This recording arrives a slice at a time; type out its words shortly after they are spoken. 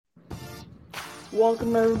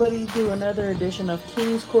Welcome everybody to another edition of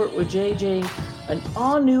King's Court with JJ. An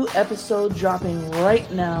all-new episode dropping right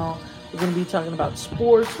now. We're going to be talking about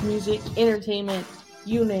sports, music, entertainment,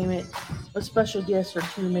 you name it. A special guest or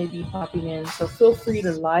two may be popping in, so feel free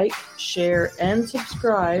to like, share, and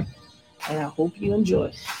subscribe. And I hope you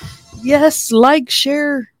enjoy. Yes, like,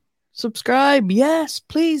 share, subscribe. Yes,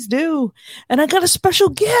 please do. And I got a special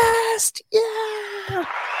guest. Yeah.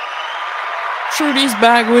 Trudy's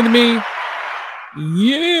back with me.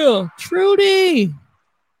 Yeah, Trudy.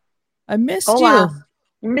 I missed Hola.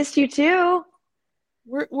 you. Missed you too.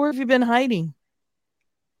 Where have you been hiding?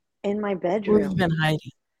 In my Where have you bedroom. been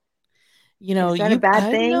hiding? You know, Is that a bad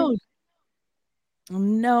I thing? know.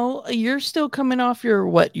 No, you're still coming off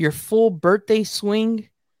your full birthday swing.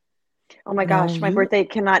 Oh my No, gosh, my birthday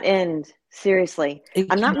cannot end. Seriously. it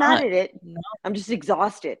I'm not mad cannot. at it. No, I'm just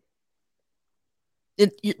exhausted.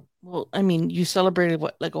 well, I mean, you celebrated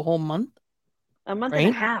what, like a whole month, A month and a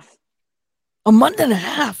right? half. A month and a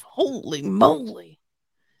half. Holy moly.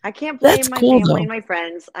 I can't That's blame my cool family though. and my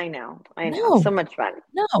friends. I know. I know. No, So much fun.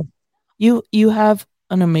 no. You have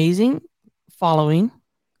an amazing following,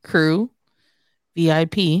 crew,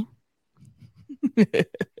 VIP. They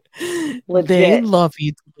Legit. love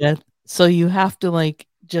you to death. So you have to like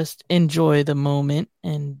just enjoy the moment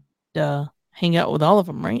and hang out with all of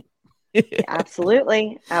them, right?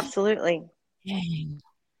 Absolutely. Absolutely. Dang.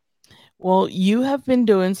 Well, you have been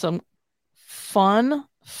doing some fun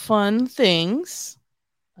things.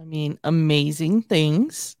 I mean, amazing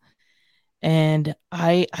things. And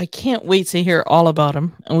I can't wait to hear all about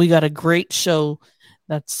them. And we got a great show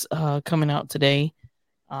that's coming out today.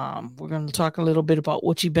 We're going to talk a little bit about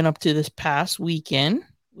what you've been up to this past weekend,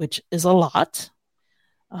 which is a lot.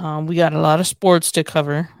 We got a lot of sports to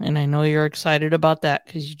cover, and I know you're excited about that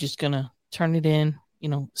because you're just going to turn it in,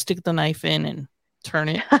 stick the knife in and turn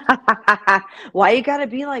it, Why you gotta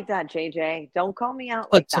be like that, JJ? Don't call me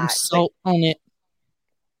out like put some that. But salt on it.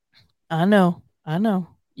 I know.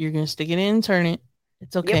 You're going to stick it in and turn it.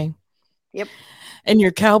 It's yep. okay. Yep. And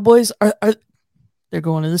your Cowboys are they're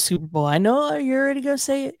going to the Super Bowl. I know you're already gonna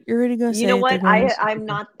say it. You're already gonna You know say it. They're what? going to the Super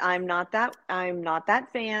Bowl. I'm not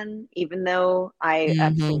that fan, even though I Mm-hmm.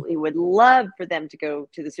 absolutely would love for them to go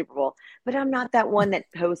to the Super Bowl. But I'm not that one that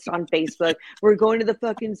posts on Facebook, we're going to the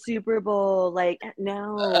fucking Super Bowl. Like,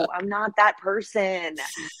 no, I'm not that person.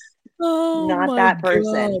 Oh Not my that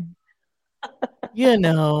person. god. You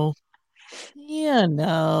know.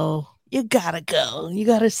 You gotta go. You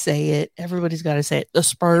gotta say it. Everybody's gotta say it. The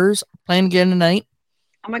Spurs are playing again tonight.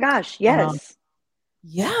 Oh my gosh, Um, yes.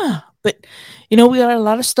 yeah, but we got a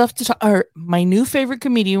lot of stuff to talk. Or my new favorite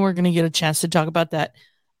comedian. We're gonna get a chance to talk about that.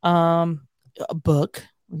 A book.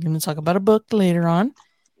 We're gonna talk about a book later on.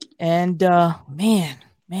 And man,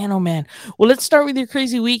 oh man. Well, let's start with your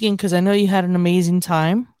crazy weekend because I know you had an amazing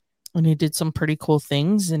time and you did some pretty cool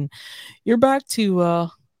things. And you're back to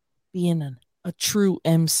being a true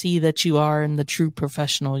MC that you are and the true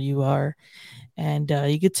professional you are. And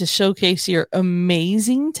you get to showcase your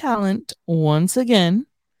amazing talent once again.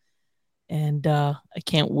 And I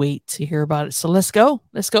can't wait to hear about it. So let's go.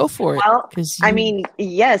 Let's go for it. Well, Because I you. mean,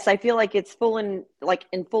 yes, I feel like it's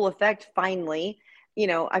in full effect finally.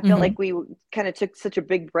 I feel Mhm. like we kind of took such a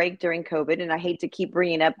big break during COVID, and I hate to keep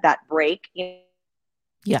bringing up that break,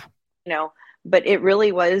 Yeah. know, but it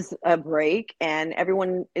really was a break, and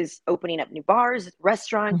everyone is opening up new bars,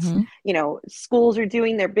 restaurants, Hmm. schools are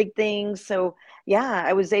doing their big things. So, yeah,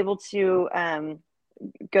 I was able to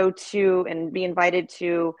go to and be invited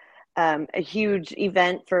to a huge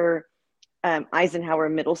event for Eisenhower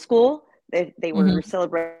Middle School. They were Hmm.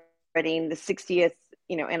 celebrating the 60th,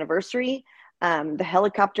 anniversary. The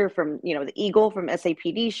helicopter from, the Eagle from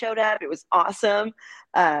SAPD showed up. It was awesome.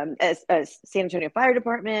 As San Antonio Fire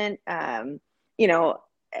Department, you know,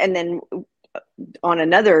 and then on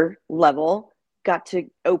another level, got to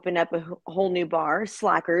open up a whole new bar,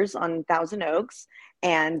 Slackers on Thousand Oaks,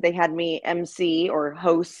 and they had me MC or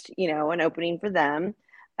host, an opening for them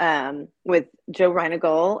with Joe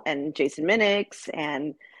Reinagle and Jason Minix,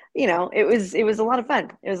 and it was a lot of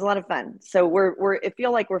fun. It was a lot of fun. So we're I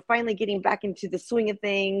feel like we're finally getting back into the swing of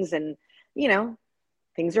things, and you know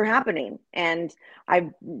things are happening, and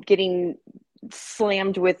I'm getting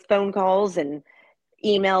slammed with phone calls and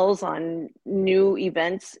emails on new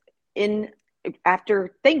events in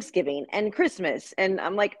after Thanksgiving and Christmas. And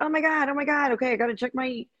I'm like, oh my God, okay, I got to check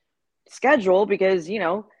my schedule because,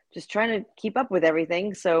 just trying to keep up with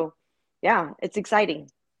everything. So, yeah, it's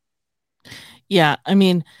exciting. Yeah. I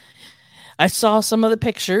mean, I saw some of the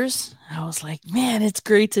pictures. I was like, man, it's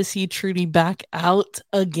great to see Trudy back out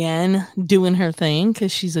again doing her thing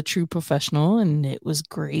because she's a true professional and it was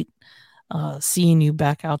great. seeing you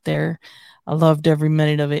back out there. I loved every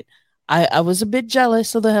minute of it. I was a bit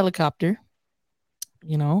jealous of the helicopter,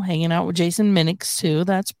 hanging out with Jason Minix too.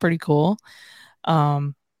 That's pretty cool.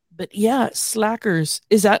 But yeah, Slackers.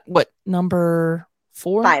 Is that what, number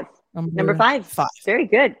 4? Five. Number Number five. 5. Very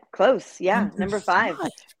good. Close. Yeah. Number Number five. 5.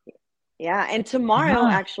 Yeah. And tomorrow,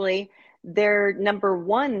 Yeah. actually, their number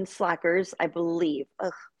one Slackers, I believe.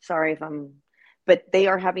 Ugh, sorry if I'm, but they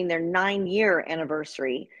are having their 9-year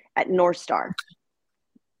anniversary at North Star.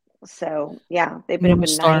 So yeah, they've been North open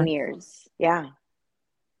Star. 9 years. Yeah.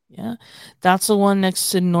 Yeah. That's the one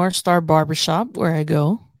next to North Star Barbershop where I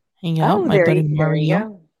go hang out. Oh, My buddy there you Mario.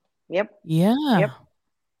 go. Yep. Yeah. Yep.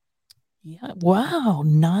 Yeah. Wow.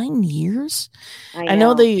 9 years. I I know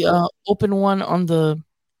know. they opened one on the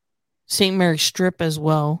St. Mary Strip as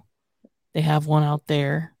well. They have one out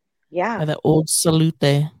there by Yeah. the old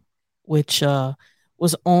Salute, which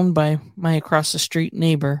was owned by my across the street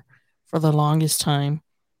neighbor for the longest time.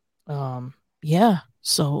 Yeah,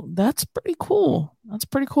 so that's pretty cool. That's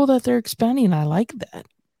pretty cool that they're expanding. I like that.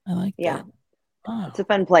 I like Yeah. that. It's a Oh,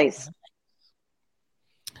 fun place.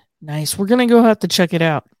 nice. We're gonna go have to check it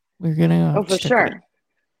out. We're gonna Oh, have to for check it out.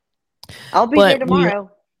 sure. I'll be there But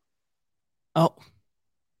tomorrow. oh,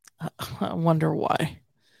 I wonder why.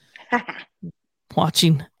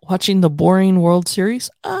 Watching the boring World Series.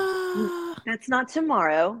 That's not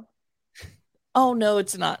tomorrow. Oh no,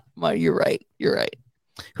 it's not. Well, you're right. You're right.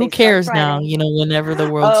 Who They start cares now? Friday. Whenever the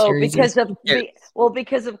World Oh, Series because is. of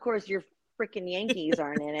because of course your freaking Yankees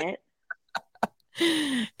aren't in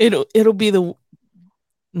it. It'll be the.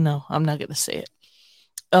 No, I'm not gonna say it.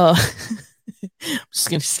 I'm just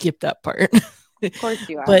gonna skip that part. Of course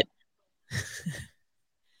you are. But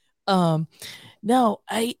no,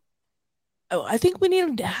 I think we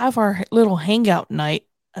need to have our little hangout night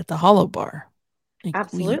at the Hollow Bar. Like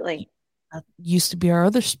Absolutely. that used to be our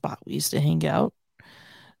other spot. We used to hang out,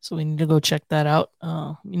 so we need to go check that out.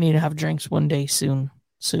 We need to have drinks one day soon.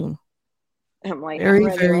 I'm like, Very, I'm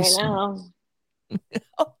ready very right soon. now.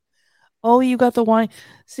 Oh, you got the wine.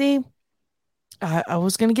 See, I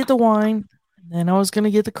was gonna get the wine, and then I was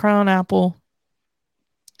gonna get the Crown Apple,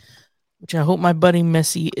 which I hope my buddy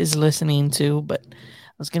Missy is listening to. But I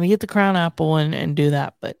was gonna get the Crown Apple and do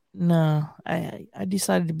that, but no, I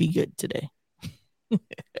decided to be good today.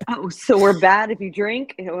 Oh, so we're bad if you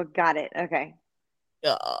drink? Oh, got it. Okay.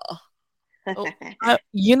 Oh, I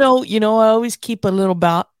always keep a little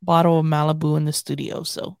bottle of Malibu in the studio,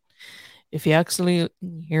 so if you actually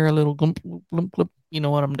hear a little glump, glump, glump, you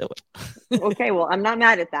know what I'm doing. Okay, well, I'm not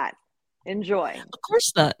mad at that. Enjoy. Of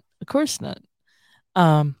course not. Of course not.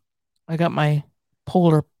 I got my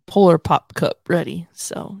polar pop cup ready,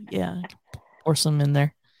 so yeah, pour some in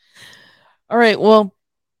there. All right. Well,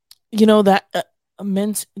 that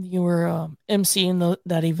meant you were emceeing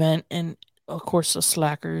that event, and of course the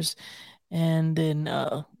Slackers, and then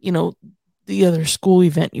the other school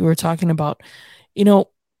event you were talking about. You know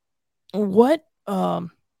what?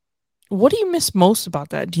 What do you miss most about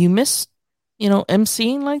that? Do you miss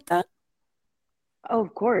emceeing like that? Oh,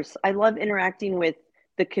 of course. I love interacting with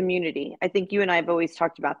the community. I think you and I have always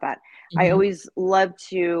talked about that. I Mm-hmm. always love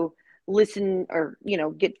to listen or,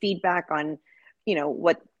 get feedback on,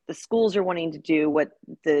 what the schools are wanting to do, what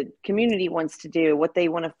the community wants to do, what they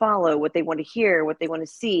want to follow, what they want to hear, what they want to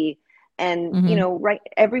see. And, Mm-hmm. right,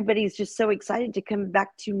 everybody's just so excited to come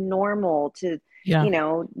back to normal, to, Yeah.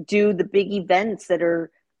 do the big events that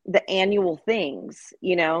are the annual things,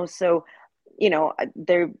 so,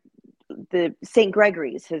 they're the St.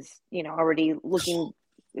 Gregory's has, already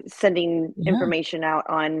sending Yeah. information out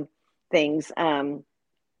on things.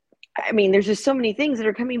 I mean, there's just so many things that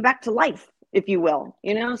are coming back to life, if you will,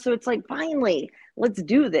 so it's like, finally, let's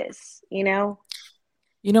do this.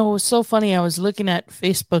 It was so funny. I was looking at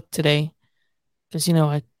Facebook today because,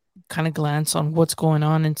 I kind of glance on what's going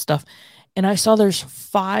on and stuff. And I saw there's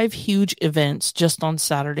 5 huge events just on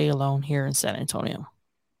Saturday alone here in San Antonio.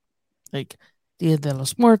 Like Dia de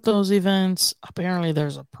los Muertos events. Apparently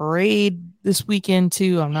there's a parade this weekend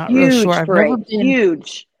too. I'm not real sure. Huge I've never parade, been.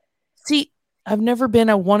 huge. See, I've never been.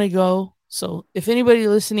 I want to go. So if anybody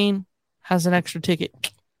listening has an extra ticket,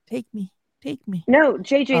 take me. Take me. No,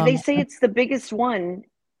 JJ, they Um, say it's the biggest one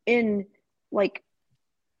in like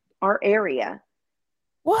our area.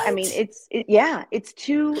 what? I mean, it's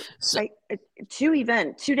So, 2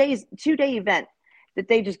 day event that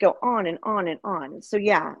they just go on and on and on. So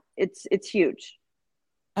yeah, it's huge.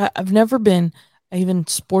 I've never been. I even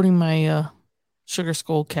sporting my Sugar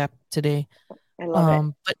Skull cap today. I love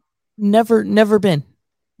it. But never been.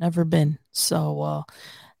 So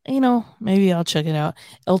maybe I'll check it out.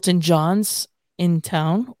 Elton John's in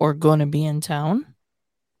town or going to be in town.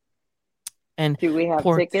 And Do we have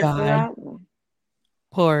poor tickets for guy, that?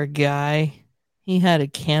 poor guy, he had to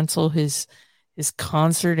cancel his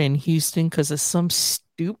concert in Houston because of some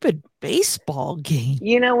stupid baseball game.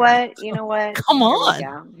 You know what? You know what? Come Here we on,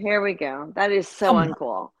 go. Here we go. That is so come on,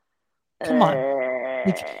 uncool. come on.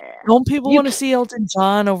 Like, don't people You want to see Elton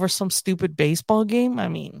John over some stupid baseball game? I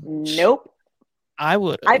mean, nope. I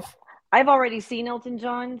would I've have. I've already seen Elton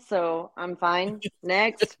John, so I'm fine.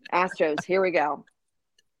 Next, Astros. Here we go.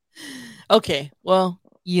 Okay, well,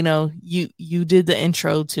 you did the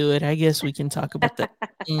intro to it. I guess we can talk about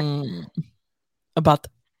mm, about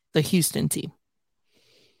the Houston team.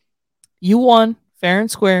 You won fair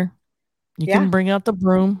and square. You Yeah, can bring out the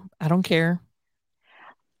broom. I don't care.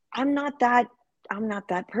 I'm not that I'm not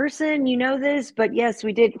that person. You know this, but yes,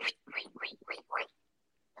 we did.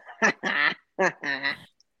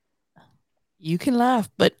 You can laugh,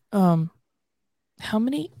 but how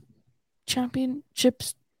many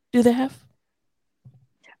championships do they have?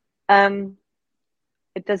 um,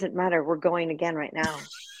 it doesn't matter. We're going again right now.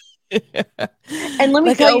 And let me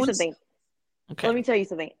Like tell I you always. something. Okay. Let me tell you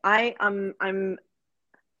something. I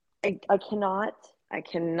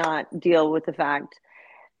cannot deal with the fact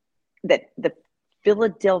that the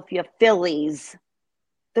Philadelphia Phillies,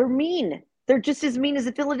 they're mean. They're just as mean as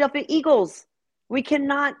the Philadelphia Eagles. We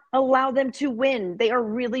cannot allow them to win. They are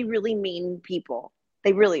really, really mean people.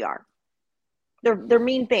 They really are. They're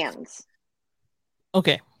mean fans.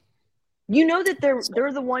 Okay. You know that So,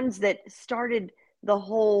 they're the ones that started the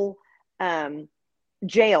whole um,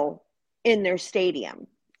 jail in their stadium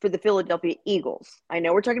for the Philadelphia Eagles. I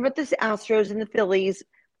know we're talking about the Astros and the Phillies,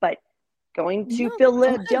 but going to no, go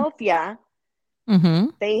ahead. Philadelphia, Mm-hmm.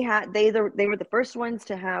 they were the first ones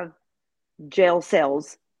to have jail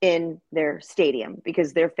cells in their stadium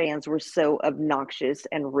because their fans were so obnoxious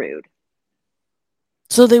and rude.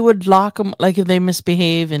 So they would lock them, like if they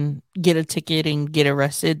misbehave and get a ticket and get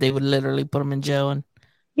arrested, they would literally put them in jail in the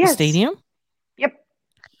Yes. stadium. Yep.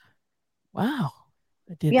 Wow,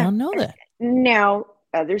 I did Yeah. not know that. Now,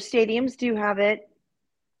 other stadiums do have it,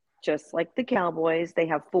 just like the Cowboys. They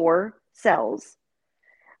have 4 cells.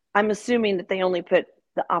 I'm assuming that they only put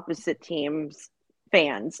the opposite team's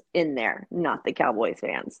fans in there, not the Cowboys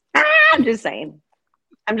fans. I'm just saying.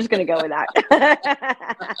 I'm just going to go with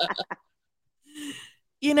that.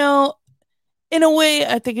 You know, in a way,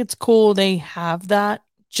 I think it's cool they have that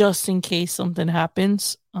just in case something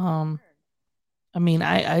happens. I mean,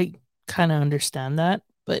 I kind of understand that,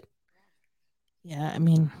 but yeah, I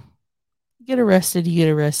mean, you get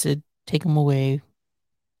arrested, take them away,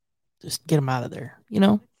 just get them out of there, you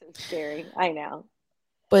know? So scary. I know.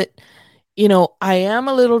 But, I am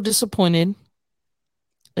a little disappointed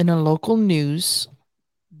in a local news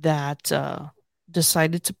that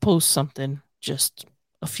decided to post something just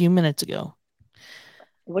a few minutes ago.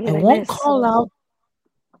 What I did I won't miss? call out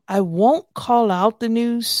I won't call out the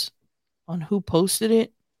news on who posted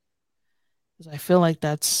it because I feel like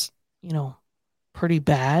that's, pretty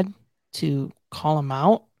bad to call them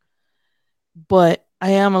out. But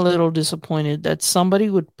I am a little disappointed that somebody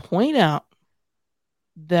would point out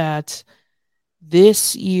that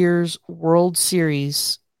this year's World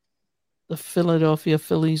Series, the Philadelphia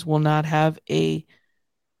Phillies will not have a.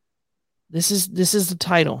 This is the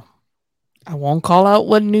title. I won't call out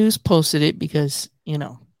what news posted it because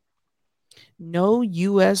no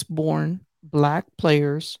U.S. born black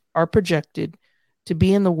players are projected to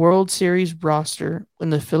be in the World Series roster when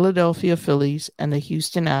the Philadelphia Phillies and the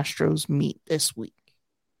Houston Astros meet this week.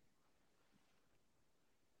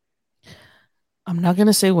 I'm not going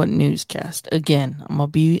to say what newscast. Again, I'm going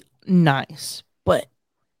to be nice. But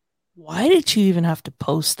why did you even have to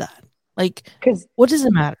post that? Like, Because, what does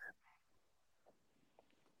it matter?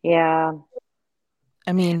 yeah.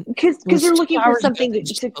 I mean, it Because was they're two looking for hours ago something they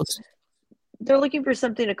just posted. they're looking for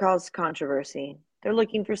something to cause controversy. They're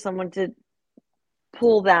looking for someone to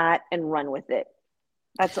pull that and run with it.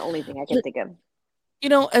 That's the only thing I can But, think of.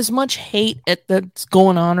 as much hate that's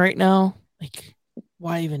going on right now, like,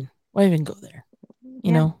 why even go there?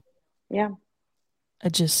 You Yeah. know, Yeah. I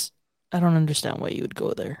just, I don't understand why you would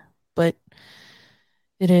go there, but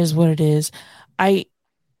it is what it is. I,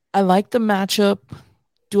 I like the matchup.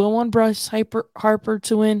 Do I want Harper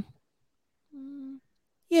to win? Mm,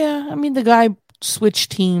 Yeah, I mean the guy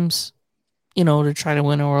switched teams, to try to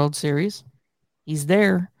win a World Series. He's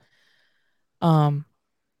there. Um,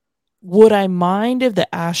 would I mind if the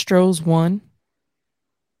Astros won?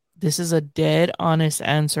 This is a dead honest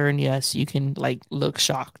answer, and yes, you can look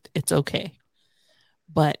shocked. It's okay.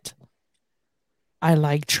 But I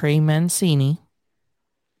like Trey Mancini,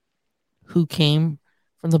 who came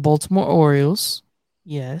from the Baltimore Orioles.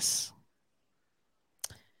 Yes.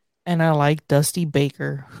 and I like Dusty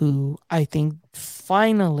Baker, who I think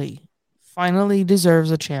finally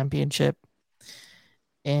deserves a championship.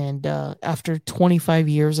 And after 25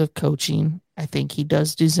 years of coaching, I think he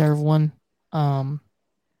does deserve one. Um,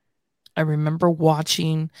 I remember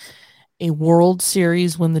watching a World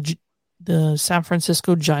Series when the San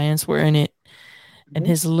Francisco Giants were in it, and Mhm.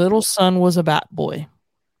 his little son was a bat boy,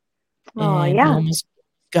 Oh, and he yeah. almost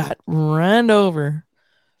got ran over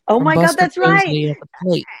Oh from my God, Buster that's right. Posey at the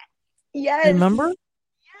plate. Yes. Remember?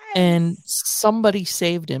 And Yes. somebody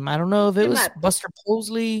saved him. I don't know if Scooped it him was up. Buster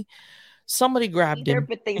Posey. Somebody grabbed Either, him,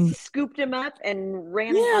 but they and scooped him up and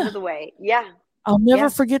ran him out yeah, of the way. Yeah. I'll never Yeah.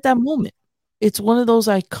 forget that moment. It's one of those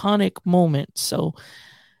iconic moments. So,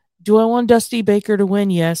 do I want Dusty Baker to win?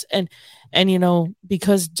 Yes, and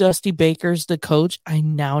because Dusty Baker's the coach, I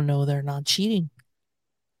now know they're not cheating.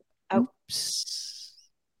 Oh, Oops.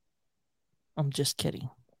 I'm just kidding.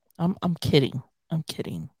 I'm kidding. I'm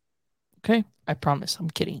kidding. Okay? I promise I'm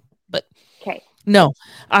kidding. But okay. no,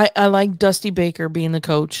 I like Dusty Baker being the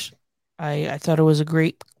coach. I thought it was a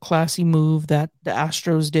great classy move that the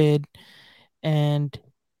Astros did, and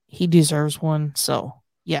he deserves one. So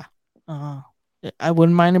yeah. Uh I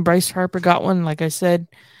wouldn't mind if Bryce Harper got one. Like I said,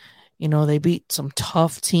 they beat some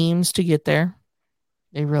tough teams to get there.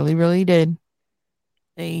 They really, really did.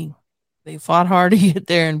 They they fought hard to get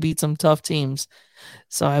there and beat some tough teams.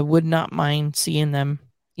 So I would not mind seeing them,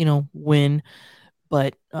 win.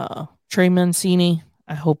 But Trey Mancini,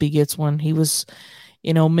 I hope he gets one. He was,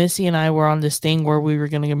 Missy and I were on this thing where we were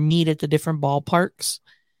going to meet at the different ballparks,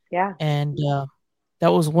 Yeah. and that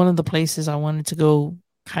was one of the places I wanted to go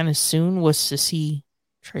kind of soon was to see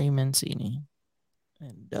Trey Mancini,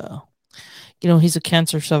 and he's a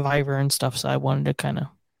cancer survivor and stuff. So I wanted to kind of,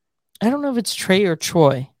 I don't know if it's Trey or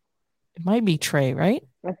Troy. It might be Trey, right?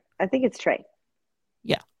 I think it's Trey.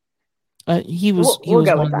 Yeah. He was We'll he we'll was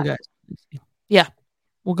go one with of the that. guys. Yeah,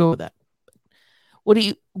 we'll go with that. What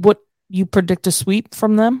you predict a sweep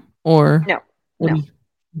from them, or No. what do No. you?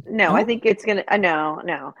 No, I No. think it's gonna no,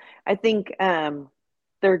 no. I think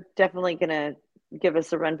they're definitely gonna give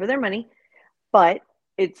us a run for their money, but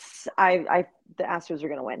it's I the Astros are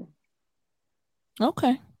gonna win.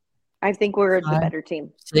 Okay. I think we're the 5, better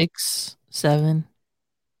team. 6, 7.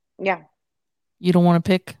 Yeah. You don't want to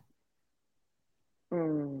pick?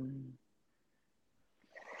 Mm.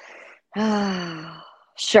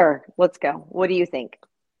 Sure, let's go. What do you think?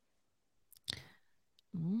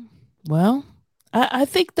 Well, I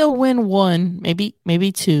think they'll win one,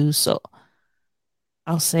 maybe two. So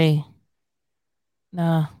I'll say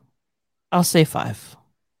nah. I'll say 5.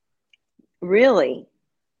 Really?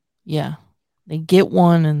 Yeah, they get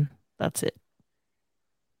one, and that's it.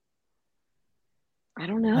 I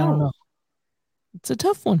don't I don't know. know. It's a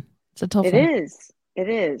tough one. It's a tough It one. is. It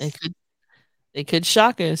They is. could they could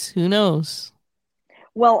shock us. Who knows?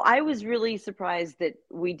 Well, I was really surprised that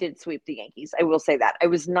we did sweep the Yankees. I will say that. I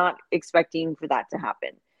was not expecting for that to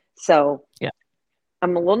happen. So Yeah.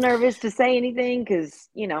 I'm a little nervous to say anything because,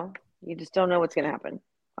 you just don't know what's going to happen,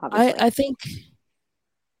 I obviously. I think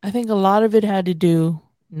I think a lot of it had to do,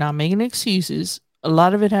 not making excuses. A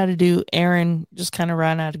lot of it had to do. Aaron just kind of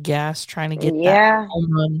ran out of gas trying to get that Yeah.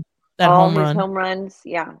 home run. That All home his run. home runs.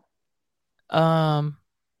 Yeah. Um,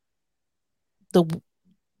 the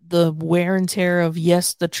the wear and tear of,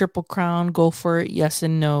 yes, the Triple Crown, go for it, yes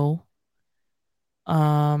and no.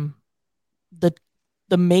 Um, the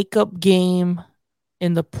the makeup game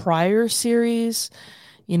in the prior series,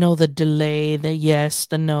 the delay, the yes,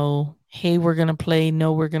 the no. Hey, we're gonna play.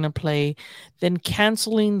 No, we're gonna play. Then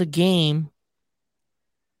canceling the game,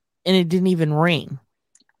 and it didn't even rain.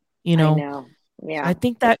 You I know, know. so I Yeah.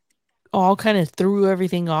 think that all kind of threw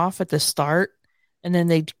everything off at the start, and then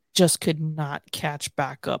they just could not catch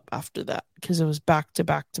back up after that because it was back to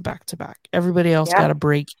back to back to back. Everybody else got Yeah. a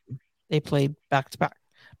break. They played back to back.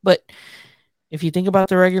 But if you think about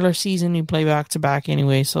the regular season, you play back to back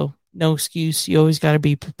anyway, so no excuse. You always got to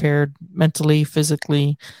be prepared mentally,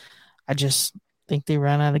 physically. I just think they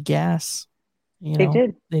ran out of gas. They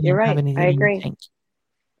did. They You're didn't have right. I anything in the agree. tank.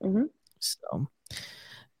 Hmm. So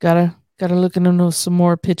gotta look into some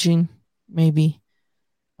more pitching, maybe.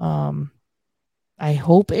 Um, I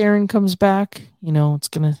hope Aaron comes back. It's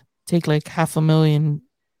gonna take like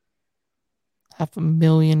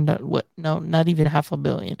what? No, not even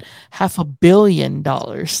 $500 million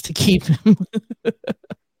to keep him.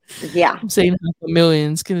 Yeah. I'm saying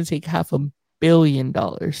 500,000. It's gonna take $500 million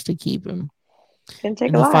to keep him It's going to take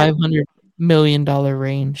in a the lot. $500 million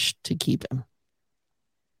range to keep him.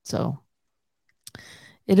 So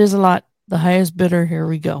it is a lot. The highest bidder. Here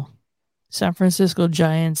we go. San Francisco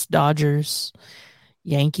Giants, Dodgers,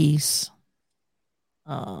 Yankees.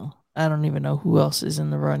 I don't even know who else is in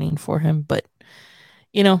the running for him, but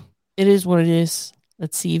you know, it is what it is.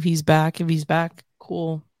 Let's see if he's back. If he's back,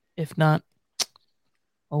 cool. If not,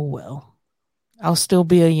 oh well. I'll still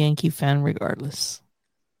be a Yankee fan regardless.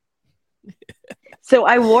 So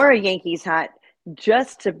I wore a Yankees hat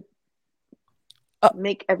just to Oh,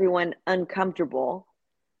 make everyone uncomfortable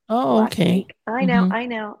oh last okay. week. I know, Mm-hmm. I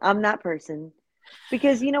know. I'm that person.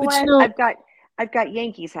 Because you know But you what? know, I've got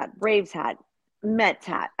Yankees hat, Braves hat, Mets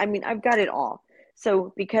hat. I mean, I've got it all.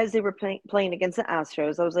 So because they were playing against the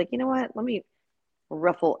Astros, I was like, you know what? Let me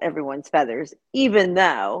ruffle everyone's feathers, even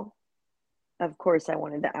though, of course, I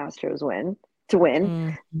wanted the Astros to win.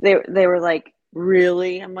 mm, They were like,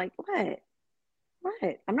 really? I'm like, what?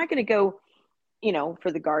 What? I'm not going to go,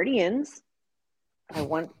 for the Guardians. I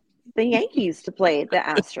want the Yankees to play the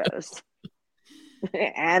Astros,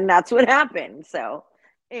 and that's what happened. So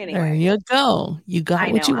there anyway, you go. You got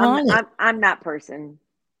I what know you wanted. I'm that person.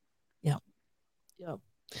 Yep. Yep.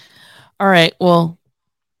 All right. Well,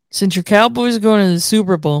 since your Cowboys are going to the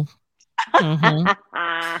Super Bowl, mhm,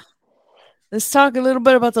 let's talk a little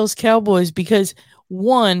bit about those Cowboys because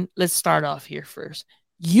one, let's start off here first.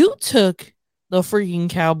 You took the freaking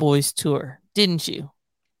Cowboys tour, didn't you?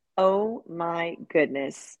 Oh my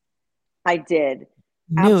goodness. I did.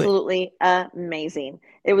 Knew it. Absolutely amazing.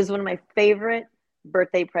 It was one of my favorite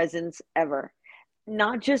birthday presents ever.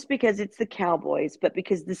 Not just because it's the Cowboys, but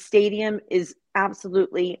because the stadium is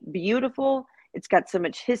absolutely beautiful. It's got so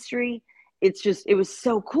much history. It was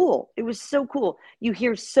so cool. It was so cool. You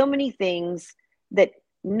hear so many things that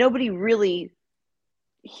nobody really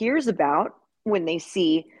hears about when they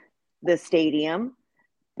see the stadium.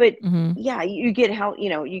 But Hmm. yeah, you get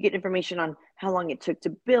you get information on how long it took to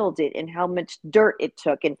build it and how much dirt it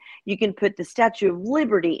took. And you can put the Statue of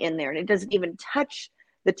Liberty in there and it doesn't even touch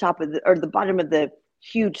the top of the bottom of the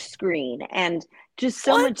huge screen. And just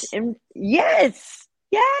so much. What? Yes,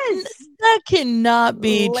 yes. That cannot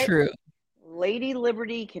be La- true. Lady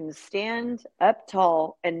Liberty can stand up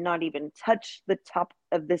tall and not even touch the top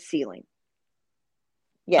of the ceiling.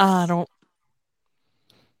 I Yes. don't.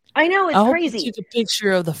 I know, I it's hope you crazy. took a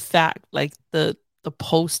picture of the fact, like the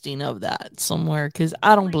posting of that somewhere, because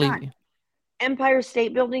I Oh don't my believe God. you. Empire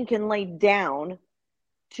State Building can lay down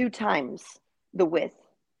two times the width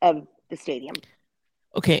of the stadium.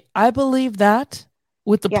 Okay, I believe that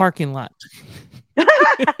with the Yeah. parking lot.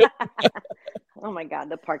 Oh my God,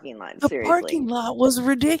 the parking lot. The Seriously. parking lot was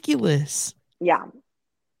ridiculous. Yeah.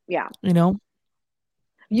 Yeah. You know.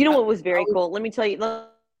 You know I, what was I very was, cool?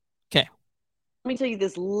 okay. Let me tell you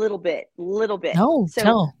this little bit. No,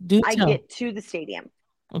 So do I tell. get to the stadium,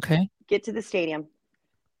 Okay. get to the stadium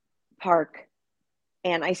park,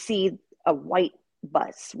 and I see a white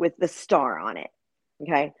bus with the star on it.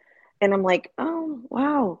 Okay. And I'm like, oh,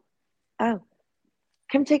 wow. Oh,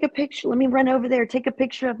 come take a picture. Let me run over there. Take a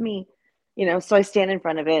picture of me. So I stand in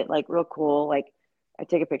front of it, like real cool. Like I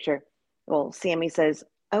take a picture. Well, Sammy says,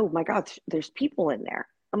 oh my God, there's people in there.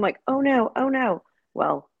 I'm like, oh no, oh no.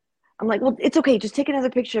 Well, I'm like, well, it's okay. Just take another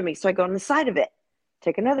picture of me. So I go on the side of it,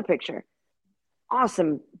 take another picture.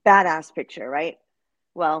 Awesome, badass picture, right?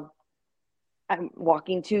 Well, I'm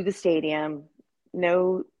walking to the stadium,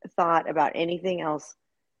 no thought about anything else,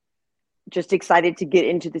 just excited to get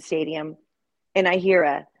into the stadium. And I hear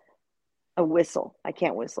a whistle. I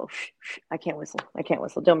can't whistle. I can't whistle. I can't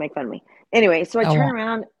whistle. Don't make fun of me. Anyway, so I I turn won't.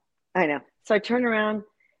 around. I know. So I turn around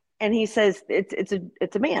and he says,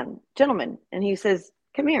 it's a man, gentleman. And he says,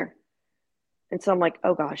 come here. And so I'm like,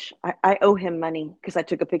 oh gosh, I owe him money because I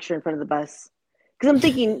took a picture in front of the bus. Because I'm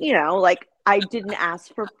thinking, like I didn't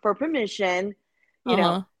ask for permission, you Uh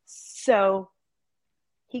know. huh. So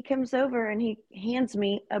he comes over and he hands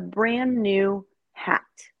me a brand new hat,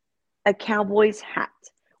 a Cowboys hat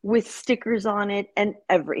with stickers on it and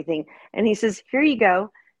everything. And he says, here you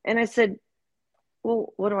go. And I said,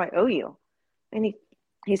 well, what do I owe you? And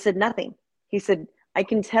he said, nothing. He said, I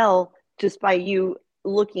can tell just by you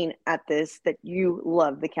looking at this that you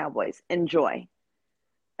love the Cowboys. Enjoy.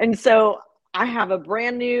 And so I have a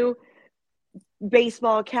brand new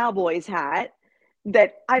baseball Cowboys hat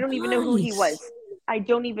that I don't even know who he was. Nice. I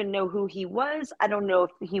don't even know who he was. I don't know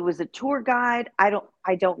if he was a tour guide. I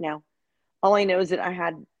don't know. All I know is that I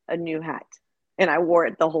had a new hat and I wore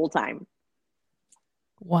it the whole time.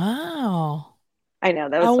 Wow. I know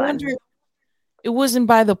that I was wonder. fun. It wasn't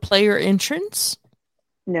by the player entrance.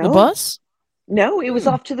 The No, bus. no, it was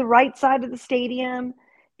Hmm. off to the right side of the stadium.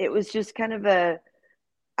 It was just kind of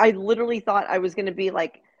I literally thought I was going to be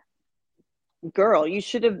like, girl, you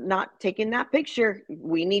should have not taken that picture.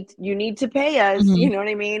 You need to pay us. Hmm. You know what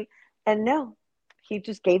I mean? And no, he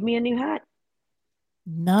just gave me a new hat.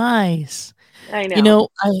 Nice. I You know. know,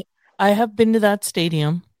 I have been to that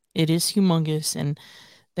stadium. It is humongous, and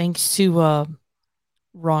thanks to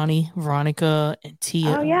Ronnie, Veronica, and Oh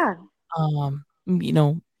Tia, yeah.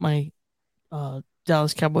 my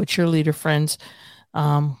Dallas Cowboy cheerleader friends,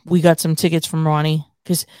 we got some tickets from Ronnie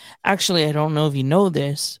because actually, I don't know if you know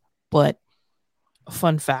this, but a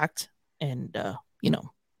fun fact, and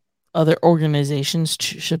other organizations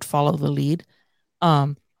should follow the lead.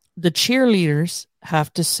 Um, the cheerleaders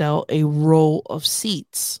have to sell a row of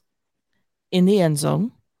seats in the end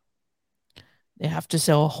zone. They have to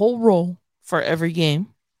sell a whole row for every game.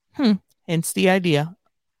 Hence the idea.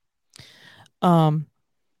 Um,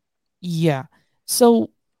 yeah.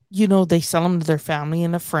 So, they sell them to their family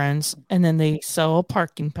and their friends, and then they sell a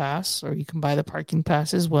parking pass, or you can buy the parking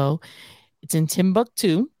pass as well. It's in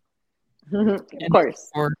Timbuktu, Of and it's course.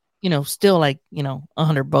 for, still like, $100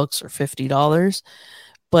 or $50.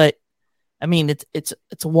 But I mean, it's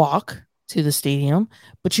a walk to the stadium,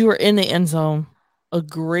 but you are in the end zone, a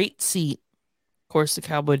great seat. Of course, the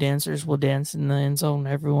cowboy dancers will dance in the end zone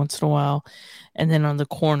every once in a while, and then on the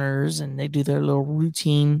corners, and they do their little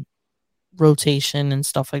routine rotation and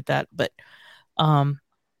stuff like that. But um,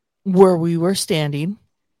 where we were standing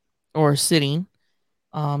or sitting,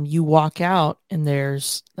 you walk out, and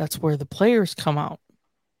that's where the players come out,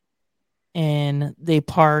 and they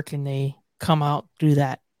park, and they come out through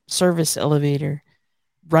that service elevator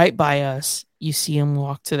right by us. You see them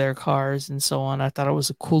walk to their cars and so on. I thought it was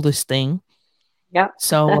the coolest thing. Yep.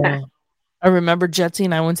 So I remember Jetsy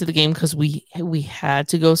and I went to the game because we had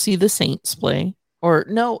to go see the Saints play. Or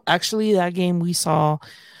no, actually, that game we saw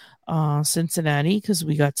Cincinnati because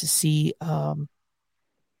we got to see the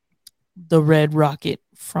Red Rocket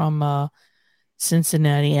from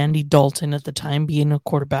Cincinnati, Andy Dalton at the time being a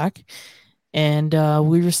quarterback. And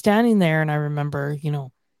we were standing there, and I remember,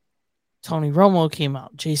 Tony Romo came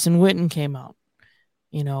out, Jason Witten came out,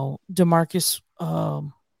 DeMarcus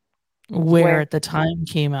Ware at the time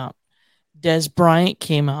came out, Des Bryant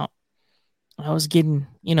came out. I was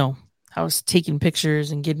I was taking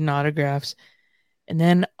pictures and getting autographs. And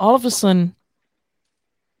then all of a sudden,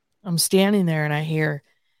 I'm standing there and I hear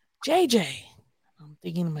JJ. I'm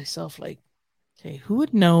thinking to myself, like, okay, who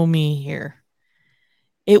would know me here?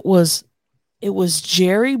 It was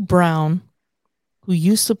Jerry Brown, who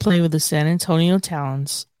used to play with the San Antonio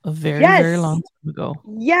Talons a very, very long time ago.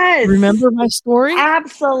 Yes. Remember my story?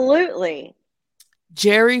 Absolutely.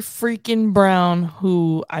 Jerry freaking Brown,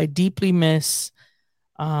 who I deeply miss.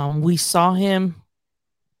 We saw him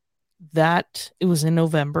it was in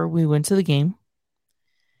November. We went to the game,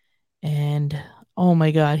 and oh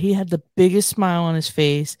my God, he had the biggest smile on his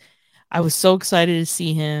face. I was so excited to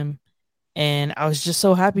see him, and I was just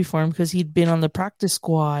so happy for him because he'd been on the practice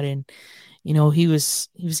squad, and he was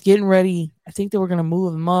getting ready. I think they were going to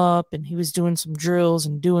move him up, and he was doing some drills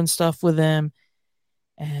and doing stuff with them.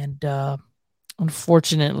 And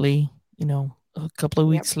unfortunately, a couple of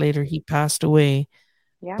weeks later, he passed away.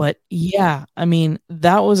 Yeah. But yeah, I mean,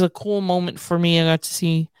 that was a cool moment for me. I got to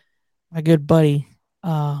see my good buddy,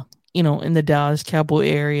 in the Dallas Cowboy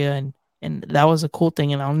area, and that was a cool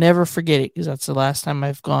thing, and I'll never forget it because that's the last time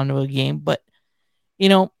I've gone to a game. But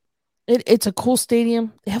it's a cool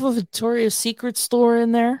stadium. They have a Victoria's Secret store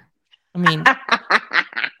in there. I mean,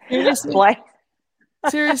 seriously.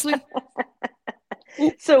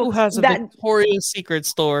 Who has a Victoria's Secret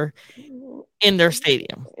store in their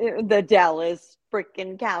stadium? The Dallas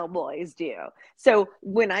freaking Cowboys do. So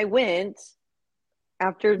when I went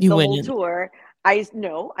after the whole tour, I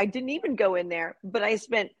didn't even go in there, but I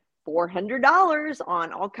spent $400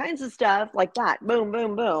 on all kinds of stuff like that. Boom,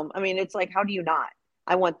 boom, boom. I mean, it's like, how do you not?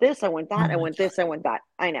 I want this, I want that, I want this, I want that.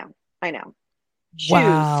 I know. Shoes,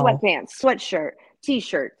 sweatpants, sweatshirt,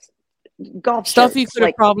 t-shirts, golf stuff shirts. You could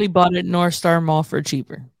have probably bought at North Star Mall for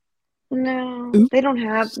cheaper. No, they don't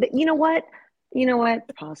have. You know what?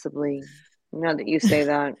 Possibly. Now that you say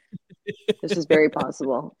that, this is very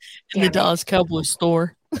possible. In the Dallas Cowboys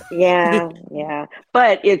store. Yeah.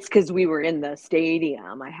 But it's because we were in the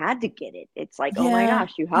stadium. I had to get it. It's like, oh my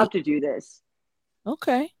gosh, you have to do this.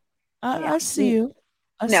 Okay. I see you.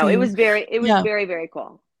 It was very, very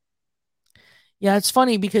cool. Yeah, it's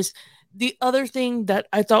funny because the other thing that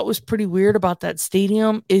I thought was pretty weird about that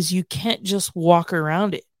stadium is you can't just walk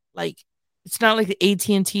around it. Like, it's not like the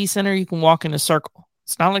AT&T Center, you can walk in a circle.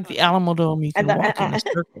 It's not like the Alamo Dome, you can walk in a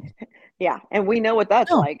circle. Yeah, and we know what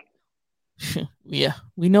that's like. Yeah,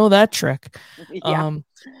 we know that trick. Yeah.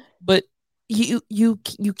 But you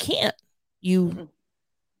can't. You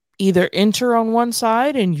either enter on one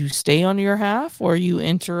side and you stay on your half, or you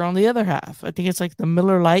enter on the other half. I think it's like the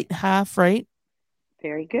Miller Lite half, right?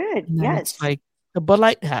 Very good. And yes. It's like the Bud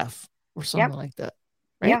Light half or something like that.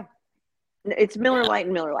 Right? Yeah. It's Miller Yeah. Lite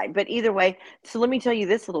and Miller Lite. But either way, so let me tell you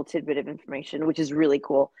this little tidbit of information, which is really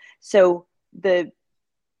cool. So the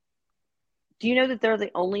do you know that they're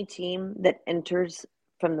the only team that enters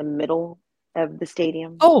from the middle of the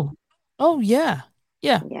stadium? Oh, oh yeah,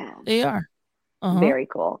 yeah. Yeah, They are. Uh huh. very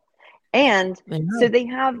cool. And They so are.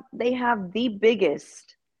 they have the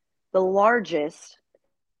biggest, the largest.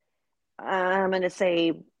 I'm going to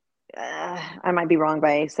say, I might be wrong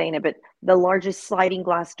by saying it, but the largest sliding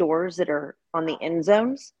glass doors that are on the end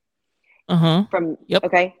zones Uh huh. from, Yep.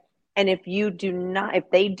 okay. And if you do not, if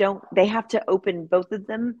they don't, they have to open both of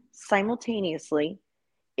them simultaneously.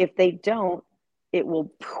 If they don't, it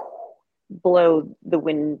will blow the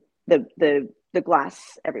wind, the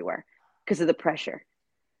glass everywhere because of the pressure.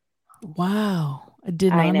 Wow, I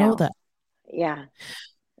did I not know know. that. Yeah.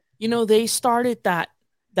 They started that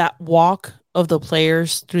walk of the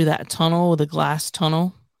players through that tunnel, the glass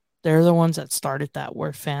tunnel. They're the ones that started that,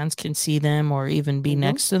 where fans can see them or even be Mm-hmm.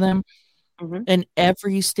 next to them. Mm-hmm. And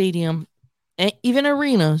every stadium, even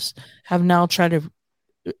arenas, have now tried to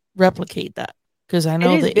replicate that. Because It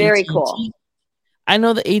is very cool. I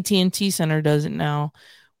know the AT&T Center does it now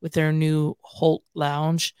with their new Holt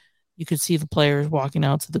Lounge. You could see the players walking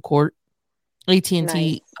out to the court. AT&T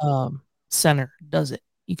Nice. Center does it.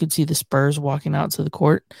 You could see the Spurs walking out to the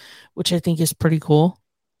court, which I think is pretty cool.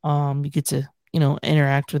 You get to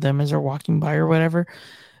interact with them as they're walking by or whatever.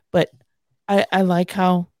 But I like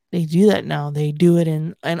how they do that now. They do it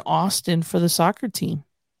in Austin for the soccer team.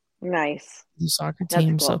 Nice. The soccer That's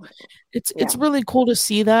team. So cool. it's Yeah. really cool to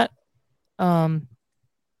see that. Um,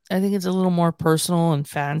 I think it's a little more personal, and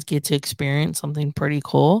fans get to experience something pretty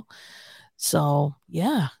cool. So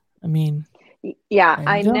yeah, I mean, Yeah. there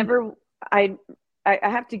I you go. never, I, I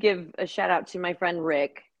have to give a shout out to my friend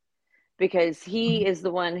Rick because he Mhm. is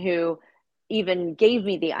the one who even gave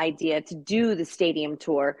me the idea to do the stadium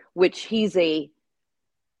tour, which he's a,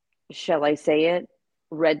 shall I say it,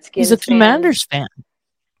 He's a Redskins fan. Commanders fan.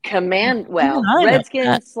 Even I know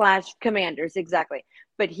that. Redskins slash Commanders, exactly.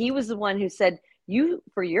 But he was the one who said, "You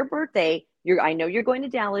for your birthday, I know you're going to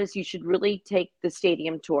Dallas. You should really take the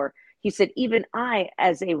stadium tour." He said, "Even I,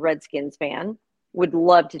 as a Redskins fan, would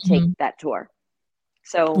love to take Mhm. that tour."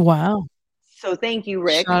 So, Wow. thank you,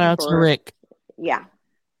 Rick, Shout out to for Rick. yeah,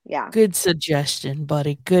 yeah. Good suggestion,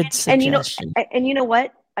 buddy. Good And suggestion. you know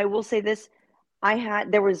what? I will say this: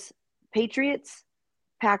 there was Patriots,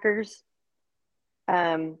 Packers,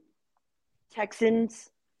 um, Texans,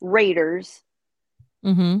 Raiders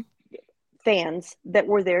Mhm. fans that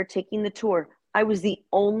were there taking the tour. I was the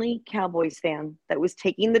only Cowboys fan that was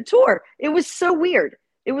taking the tour. It was so weird.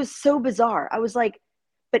 It was so bizarre. I was like,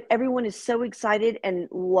 but everyone is so excited and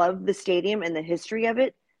love the stadium and the history of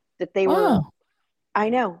it that they were, Wow. I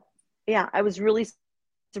know. Yeah, I was really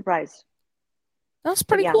surprised. That's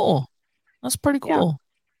But pretty yeah, cool. That's pretty yeah. cool.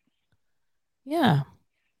 Yeah.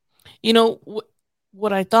 You know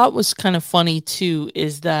what I thought was kind of funny too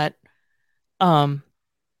is that um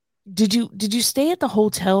did you stay at the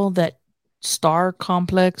hotel, that Star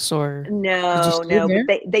Complex, or did you No, stay no, there?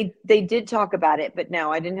 but they did talk about it, but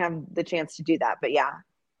no, I didn't have the chance to do that. But yeah,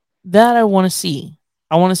 That I want to see.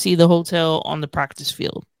 I want to see the hotel on the practice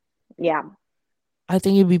field. yeah, I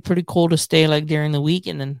think it'd be pretty cool to stay like during the week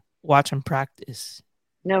and then watch them practice.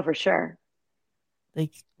 no, for sure.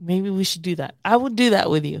 Like maybe we should do that. I would do that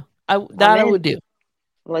with you. I'm I would in. do.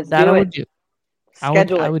 Let's That I do would it. do.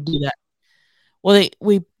 Schedule I it. would do that. Well,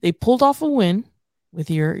 they pulled off a win with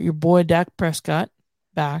your boy Dak Prescott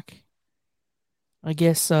back. I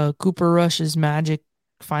guess Cooper Rush's magic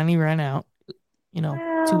finally ran out.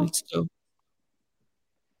 2 Well, weeks ago.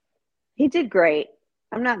 he did great.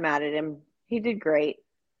 I'm not mad at him. He did great.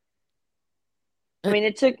 I Uh, mean,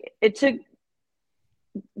 it took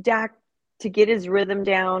Dak to get his rhythm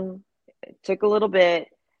down. It took a little bit,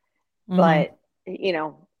 mhm. but you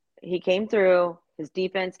know, he came through. His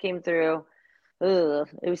defense came through. Ugh,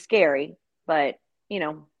 it was scary, but you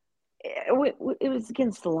know, it was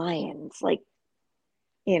against the Lions. Like,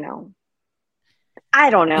 you know, I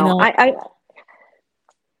don't You know. know, I,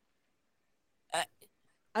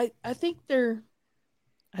 I think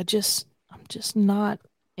I'm just not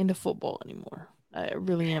into football anymore. I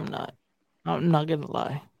really am not. I'm not gonna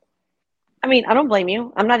lie. I mean, I don't blame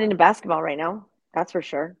you. I'm not into basketball right now. That's for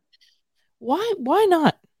sure. Why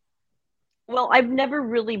not? Well, I've never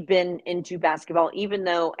really been into basketball, even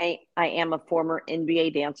though I am a former NBA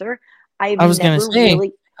dancer. I've I was gonna never say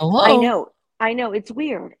really, I hello. know, I know, it's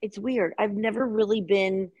weird. It's weird. I've never really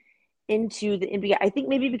been into the NBA. I think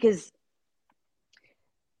maybe because,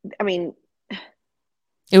 I mean,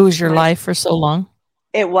 It was your my, life for so long.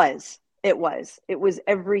 it was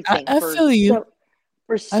everything I feel you.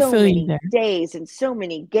 for I so feel you many there. days and so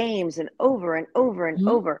many games and over and over and Mm-hmm.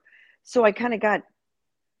 over. So I kind of got,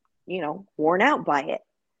 worn out by it.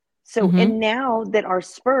 So, Mm-hmm. and now that our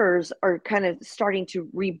Spurs are kind of starting to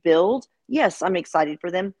rebuild, yes, I'm excited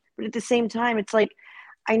for them. But at the same time, it's like,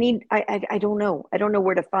 I don't know. I don't know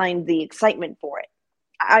where to find the excitement for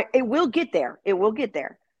it. It will get there. It will get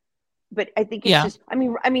there. But I think it's Yeah. just, I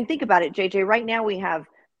mean, think about it, JJ. Right now we have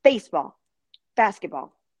baseball,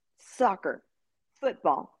 basketball, soccer,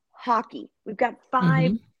 football, hockey. We've got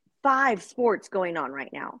Mm-hmm. five sports going on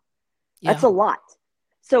right now. That's Yeah. a lot.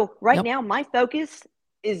 So right Yep. now, my focus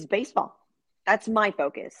is baseball. That's my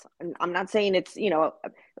focus. I'm not saying it's,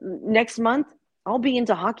 next month I'll be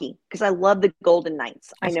into hockey because I love the Golden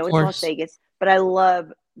Knights. I Of know it's Las course. Vegas, but I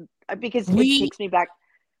love because it We takes me back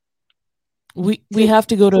we to have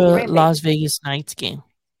to go the to Rampage. Las Vegas Knights game.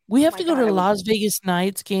 We Oh have my to go God, to I would. Las Vegas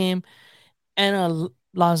Knights game and a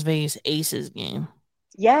Las Vegas Aces game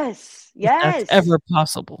Yes, if that's yes, ever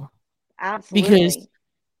possible. Because absolutely.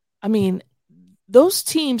 I mean, those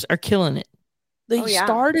teams are killing it. Oh They yeah,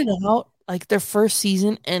 started out like their first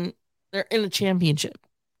season and they're in a championship.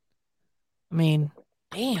 I mean,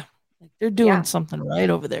 damn, like they're doing yeah, something right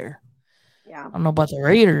over there. yeah, I don't know about the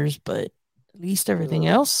Raiders, but at least everything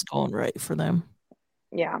Ugh. else is going right for them.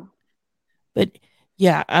 Yeah. But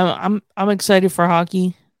yeah, I'm excited for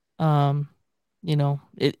hockey. Um,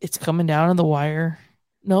 it's coming down to the wire.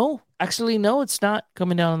 No, actually, no, it's not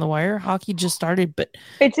coming down on the wire. Hockey just started, but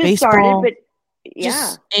It just started, baseball but yeah.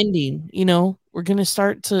 just ending. We're gonna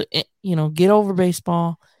start to get over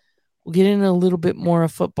baseball. We'll get into a little bit more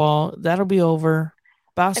of football. That'll be over.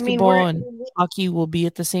 I mean, Basketball and hockey will be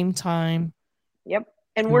at the same time. yep.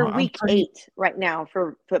 And we're I'm week pretty. 8 right now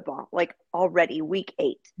for football, like already week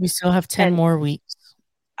 8. We still have 10 And more weeks.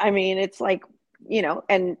 I mean, it's like,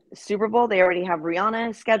 and Super Bowl, they already have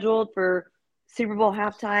Rihanna scheduled for Super Bowl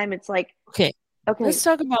halftime. It's like, Okay, okay, let's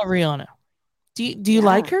talk about Rihanna. Do you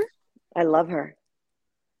like yeah, her? I love her.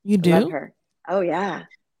 You I love do? her. Oh, yeah.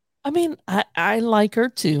 I mean, I like her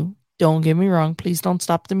too. Don't get me wrong. Please don't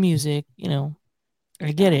stop the music.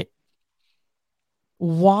 I get Yeah. it.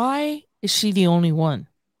 Why is she the only one,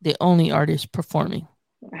 the only artist performing?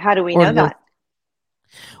 How do we Or know that?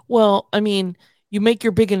 well, I mean, you make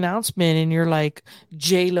your big announcement and you're like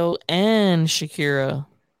J Lo and Shakira,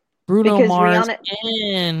 Bruno Because Mars Rihanna,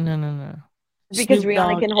 and no, because Snoop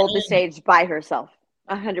Rihanna Dogg can hold the and stage by herself,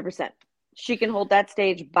 100%. She can hold that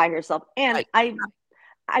stage by herself. And like,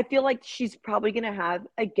 I feel like she's probably going to have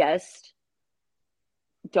a guest.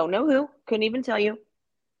 Don't know who. Couldn't even tell you.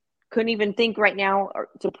 Couldn't even think right now or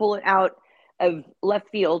to pull it out of left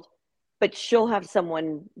field. But she'll have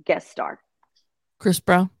someone guest star. Chris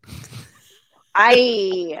Brown.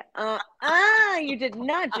 You did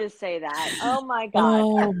not just say that. Oh my God.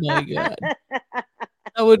 Oh my god,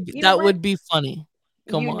 that would You know that what? would be funny.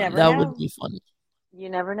 Come You on, never that would know. be funny. You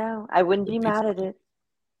never know. I wouldn't Would be be mad at funny. it.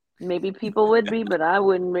 Maybe people would be, but I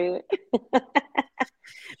wouldn't be.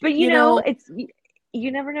 But You know, it's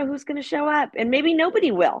you never know who's going to show up, and maybe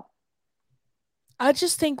nobody will. I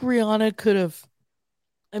just think Rihanna could have.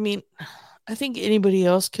 I mean, I think anybody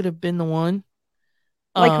else could have been the one.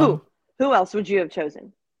 Like Um, who? Who else would you have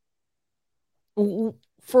chosen?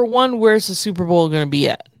 for one, where's the Super Bowl going to be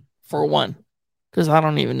at? For one, because I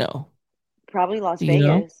don't even know. Probably Las Do you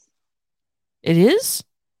know? Vegas. It is.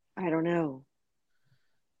 I don't know.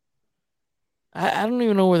 I don't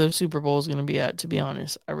even know where the Super Bowl is going to be at. To be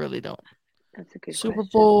honest, I really don't. That's a good Super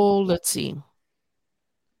question. Bowl. Let's see.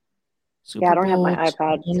 Yeah, I Super don't have my Bowl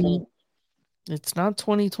iPad, 20. so It's not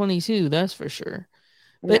 2022. That's for sure.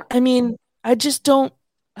 no. But I mean, I just don't.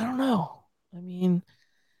 I don't know. I mean,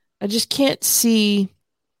 I just can't see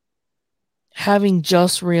having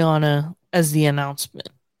just Rihanna as the announcement.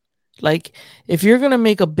 Like, if you're gonna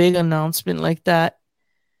make a big announcement like that,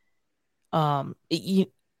 you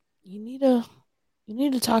need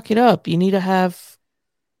to talk it up. You need to have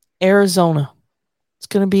Arizona. It's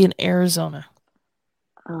gonna be in Arizona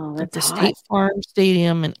Oh, at that's the hot. State Farm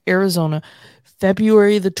Stadium in Arizona,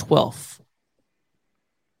 February the 12th.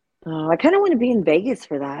 Oh, I kind of want to be in Vegas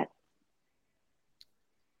for that.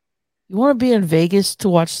 You want to be in Vegas to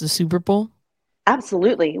watch the Super Bowl?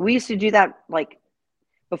 Absolutely. We used to do that like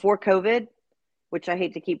before COVID, which I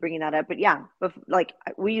hate to keep bringing that up, but yeah, like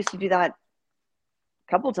we used to do that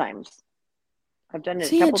a couple times. I've done it a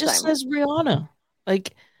See, it couple just times. says Rihanna.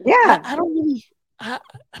 Like, Yeah. I don't really. I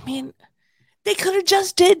mean, they could have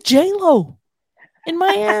just did J Lo in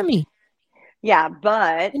Miami. Yeah,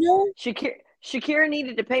 but You know? Shakira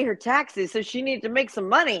needed to pay her taxes, so she needed to make some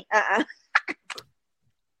money.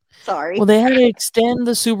 Sorry. Well, they had to extend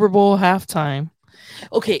the Super Bowl halftime.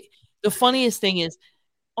 Okay, the funniest thing is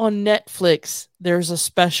on Netflix, there's a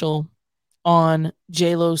special on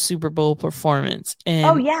J Lo's Super Bowl performance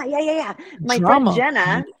Oh and yeah, yeah, yeah, yeah. My friend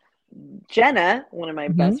drama. Jenna, one of my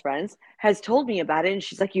Mhm. best friends, has told me about it, and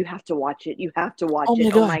she's like, "You have to watch it. You have to Oh watch it.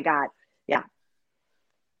 my Oh god, my god." Yeah,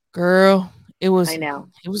 girl, I know.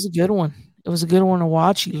 it was a good one. It was a good one to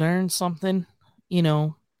watch. You learned something. You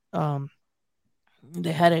know, um,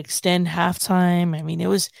 they had to extend halftime. I mean,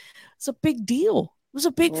 it's a big deal. It was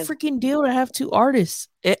a big freaking deal to have two artists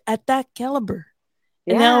at that caliber.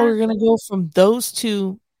 And now Yeah. we're gonna go from those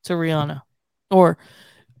two to Rihanna, or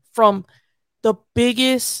from the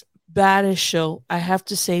biggest, baddest show. I have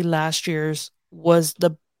to say, last year's was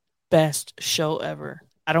the best show ever.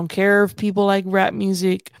 I don't care if people like rap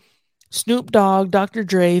music. Snoop Dogg, Dr.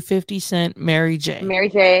 Dre, 50 Cent, Mary J. Mary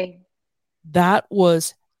J. That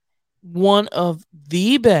was one of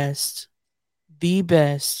the best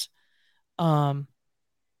um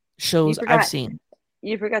You shows I've forgot. seen.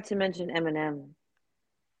 You forgot to mention Eminem.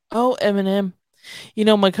 Oh, Eminem. You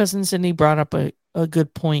know, my cousin Cindy brought up a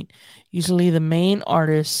good point. Usually the main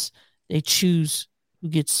artists, they choose who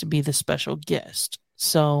gets to be the special guest.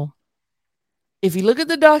 So if you look at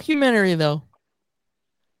the documentary though,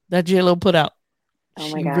 that JLo put out, Oh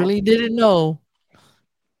my she god. really didn't know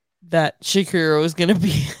that Shakira was gonna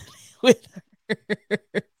be with her.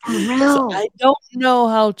 For So real. I don't know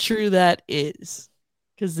how true that is.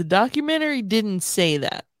 Because the documentary didn't say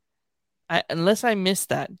that. Unless I missed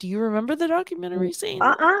that. Do you remember the documentary saying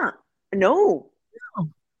that? Uh-uh. No.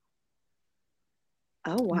 No.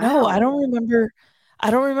 Oh No, I wow. don't remember. I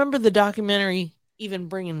don't remember the documentary even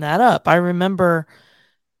bringing that up. I remember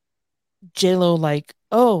J Lo like,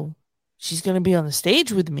 oh, she's gonna be on the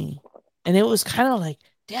stage with me, and it was kind of like,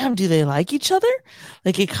 damn, do they like each other?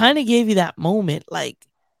 Like it kind of gave you that moment, like,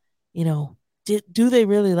 you know, do they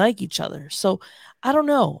really like each other? So I don't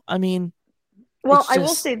know. I mean, Well, it's I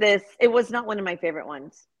will just say this. It was not one of my favorite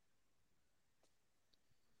ones.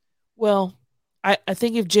 well, I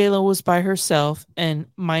think if J Lo was by herself and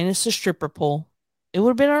minus the stripper pole, it would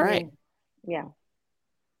have been all right. Mm, yeah.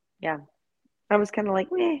 Yeah. I was kind of like,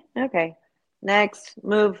 okay. Next,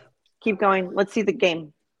 move. Keep going. Let's see the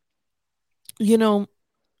game. You know,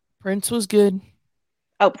 Prince was good.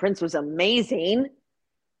 Oh, Prince was amazing.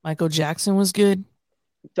 Michael Jackson was good.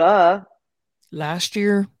 Duh. Last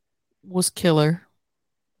year was killer.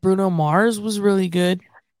 Bruno Mars was really good.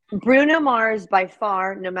 Bruno Mars, by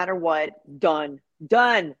far, no matter what, done.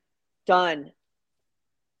 Done. Done.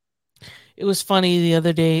 It was funny the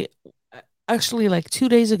other day, actually, like 2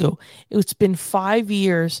 days ago. It's been 5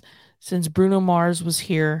 years since Bruno Mars was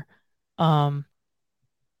here. Um,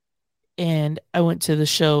 and I went to the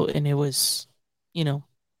show and it was, you know,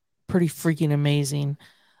 pretty freaking amazing.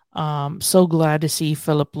 So glad to see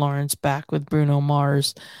Philip Lawrence back with Bruno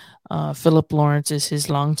Mars. Philip Lawrence is his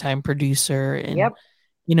longtime producer and, Yep.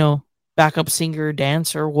 you know, backup singer,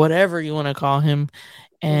 dancer, whatever you want to call him.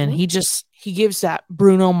 And Mm-hmm. he gives that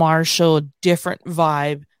Bruno Mars show a different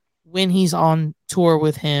vibe when he's on tour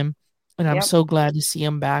with him. And I'm Yep. so glad to see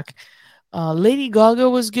him back. Lady Gaga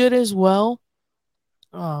was good as well.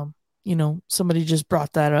 Um, you know, somebody just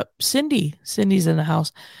brought that up. Cindy's in the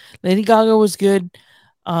house. Lady Gaga was good.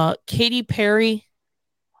 Katy Perry,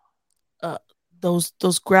 uh, those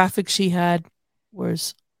graphics she had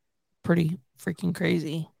was pretty freaking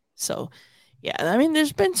crazy. So, yeah, I mean,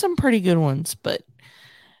 there's been some pretty good ones, but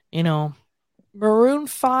you know, Maroon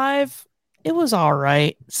 5, it was all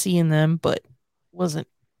right seeing them, but wasn't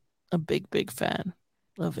a big fan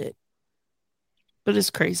of it. But it's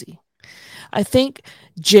crazy. I think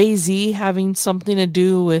Jay-Z having something to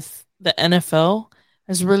do with the NFL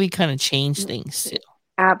has really kind of changed things too,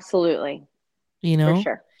 Absolutely. you For know?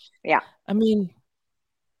 sure. Yeah. I mean,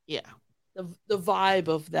 yeah. The vibe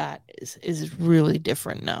of that is really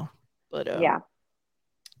different now. But Yeah.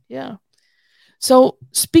 yeah. So,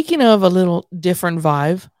 speaking of a little different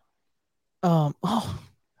vibe,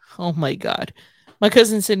 oh my god. My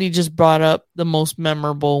cousin Cindy just brought up the most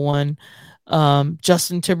memorable one.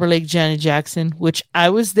 Justin Timberlake, Janet Jackson, which I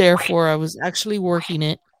was there for. I was actually working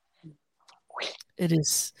it. It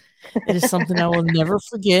is it is something I will never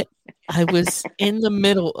forget. I was in the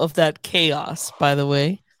middle of that chaos, by the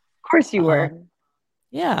way. Of course you Uh, were.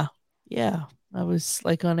 yeah. Yeah. I was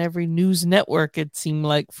like on every news network, it seemed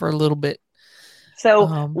like for a little bit. So,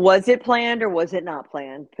 Um, was it planned or was it not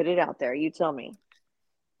planned? Put it out there. You tell me.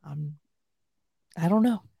 I'm, I don't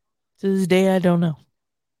know. To this day, I don't know.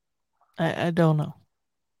 I don't know.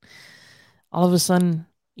 All of a sudden,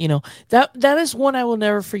 you know, that is one I will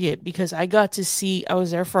never forget because I got to see, I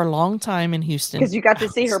was there for a long time in Houston. Because you got to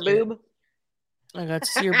see her boob. I got to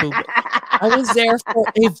see her boob. I was there for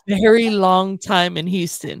a very long time in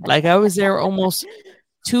Houston. Like I was there almost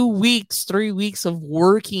 2 weeks, 3 weeks of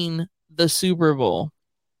working the Super Bowl,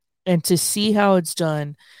 and to see how it's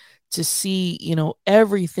done, to see,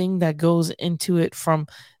 everything that goes into it, from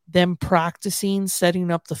them practicing,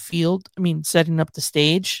 setting up the field, setting up the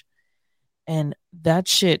stage, and that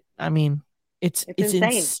shit, it's insane.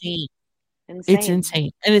 insane. It's Insane.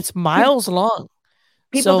 insane. And it's miles long.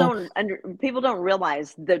 People So, don't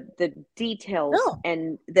realize the details no.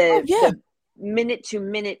 and Oh, yeah. the minute to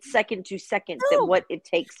minute, second to second, that No. what it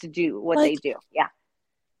takes to do what Like, they do. Yeah.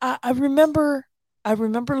 I remember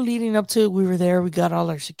leading up to it, we were there, we got all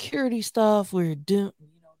our security stuff, we were doing,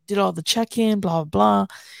 did all the check-in, blah, blah, blah.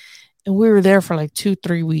 And we were there for like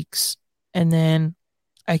 2-3 weeks. And then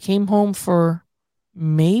I came home for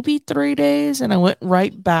maybe 3 days, and I went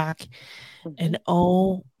right back. And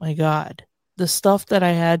oh my God, the stuff that I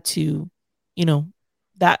had to,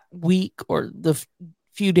 that week or the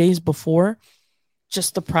few days before,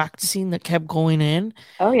 just the practicing that kept going in.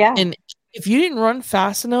 Oh yeah. And if you didn't run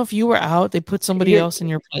fast enough, you were out. They put somebody else in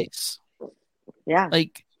your place. Yeah.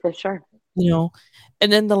 Like, for sure.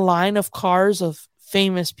 And then the line of cars of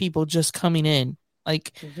famous people just coming in.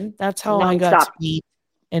 Like, that's how I got to be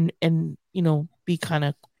and be kind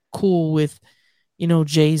of cool with,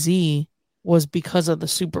 Jay-Z, was because of the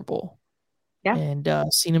Super Bowl. Yeah. And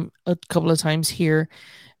seen him a couple of times here.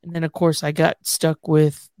 And then, of course, I got stuck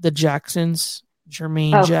with the Jacksons,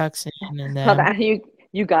 Jermaine Jackson. And then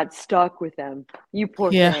you got stuck with them. You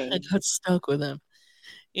poor thing. I got stuck with them.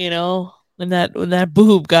 When that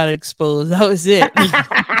boob got exposed, that was it.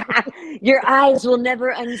 Your eyes will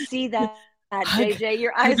never unsee that, JJ.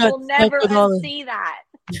 Your eyes will never unsee that.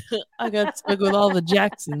 I got stuck with all the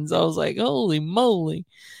Jacksons. I was like, holy moly.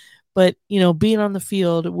 But, being on the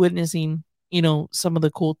field, witnessing, some of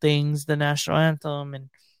the cool things, the national anthem. And,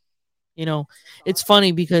 it's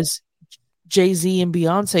funny because Jay-Z and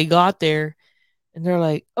Beyonce got there and they're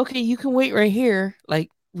like, okay, you can wait right here.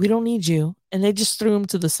 Like, we don't need you. And they just threw him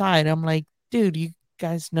to the side. I'm like, dude, you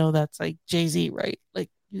guys know that's like Jay-Z, right? Like,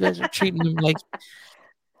 you guys are treating him like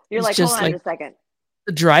you're like, hold on a second.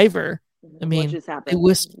 The driver. What just happened? They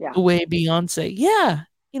whisked away Beyonce. Yeah.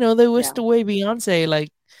 They whisked away Beyonce like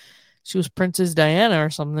she was Princess Diana or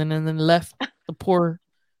something, and then left the poor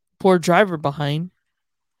driver behind.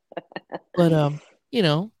 But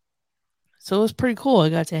so it was pretty cool. I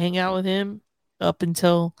got to hang out with him up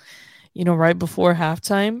until, right before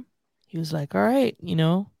halftime. He was like, all right,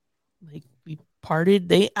 like we partied.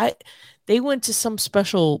 They went to some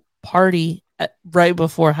special party right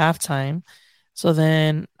before halftime. So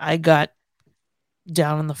then I got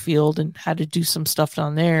down in the field and had to do some stuff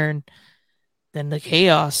down there. And then the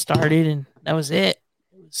chaos started, and that was it.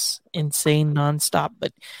 It was insane nonstop.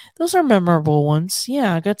 But those are memorable ones.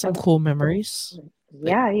 Yeah, I got some cool memories.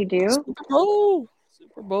 Yeah, you do.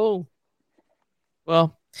 Super Bowl.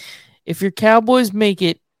 Well, if your Cowboys make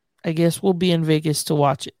it, I guess we'll be in Vegas to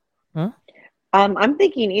watch it. Huh? I'm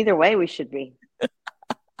thinking either way we should be.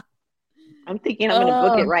 I'm thinking I'm going to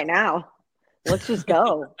book it right now. Let's just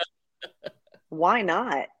go. Why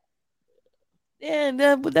not? Yeah,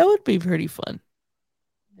 that would be pretty fun.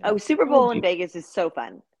 Oh, Super Bowl in Vegas is so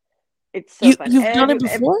fun. It's so fun. You've done it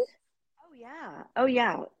before? Oh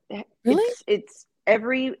yeah. Really? It's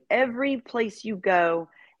every place you go,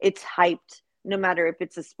 it's hyped. No matter if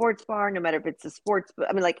it's a sports bar, no matter if it's a sports,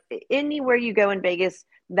 like anywhere you go in Vegas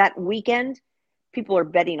that weekend, people are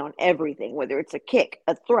betting on everything, whether it's a kick,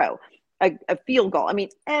 a throw, a field goal.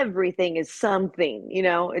 Everything is something,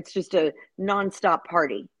 it's just a nonstop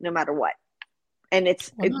party, no matter what. And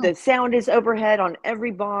the sound is overhead on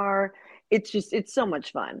every bar. It's so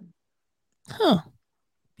much fun. Huh.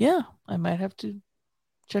 Yeah, I might have to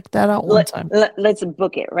check that out one time. Let's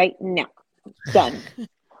book it right now. Done.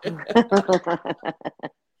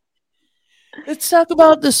 Let's talk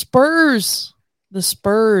about the Spurs. The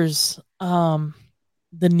Spurs. The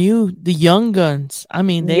young guns.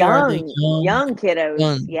 They are the young kiddos.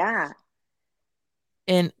 Guns. Yeah.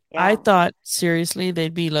 And I thought seriously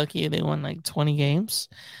they'd be lucky if they won like 20 games.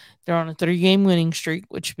 They're on a 3-game winning streak,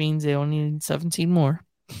 which means they only need 17 more.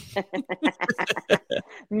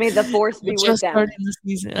 May the force be with them. The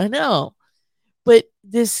season. I know. But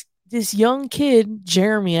this young kid,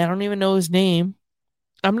 Jeremy, I don't even know his name.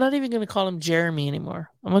 I'm not even going to call him Jeremy anymore.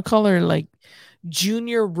 I'm going to call her like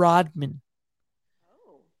Junior Rodman.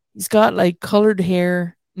 He's got like colored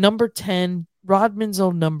hair, number 10, Rodman's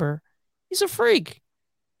old number. He's a freak.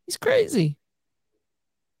 He's crazy.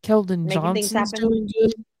 Keldon Johnson's doing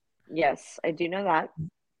good. Yes, I do know that.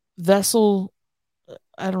 Vessel,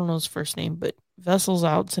 I don't know his first name, but Vessel's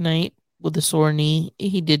out tonight. with a sore knee.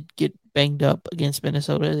 He did get banged up against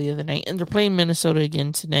Minnesota the other night, and they're playing Minnesota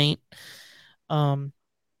again tonight. Um,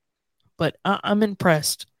 but I'm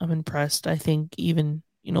impressed. I'm impressed. I think even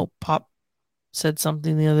Pop said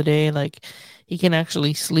something the other day like he can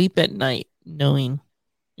actually sleep at night knowing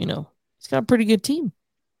he's got a pretty good team.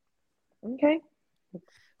 Okay.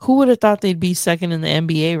 Who would have thought they'd be second in the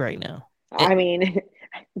NBA right now? I mean,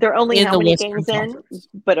 they're only In how the many Western games in? Conference.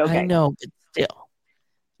 But okay. I know, but still.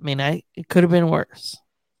 I mean, it could have been worse.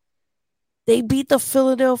 They beat the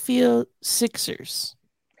Philadelphia Sixers.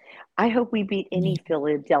 I hope we beat any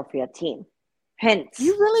Philadelphia team. Hence,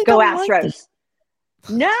 You really go don't like Astros.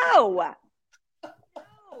 No,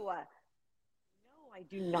 I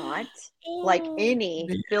do not like any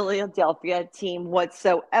Philadelphia team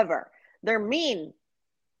whatsoever. They're mean.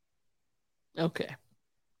 Okay.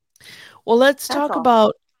 Well, let's That's talk all.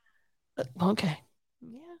 about. Okay.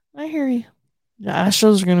 Yeah, I hear you. The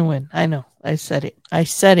Astros are going to win. I know. I said it.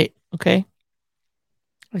 Okay.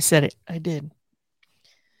 I said it. I did.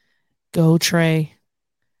 Go, Trey.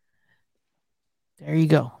 There you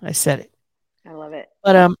go. I said it. I love it.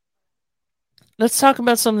 But let's talk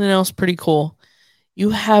about something else pretty cool.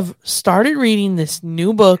 You have started reading this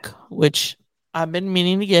new book, which I've been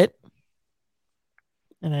meaning to get.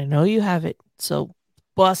 And I know you have it. So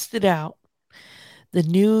bust it out. The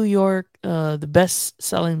New York, the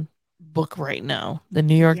best-selling book right now. The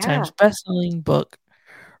New York Times best-selling book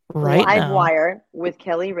right now. Livewire with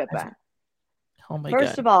Kelly Ripa. Oh my God.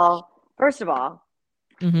 First of all,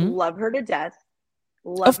 love her to death.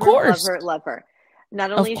 Love her.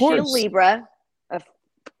 Not only is she a Libra,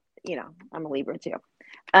 I'm a Libra too.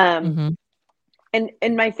 And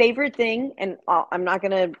my favorite thing, and I'm not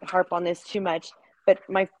going to harp on this too much, but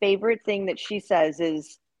my favorite thing that she says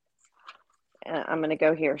is, I'm going to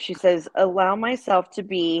go here. She says, allow myself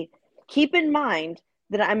to keep in mind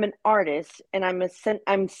that I'm an artist and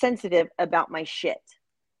I'm sensitive about my shit.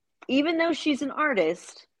 Even though she's an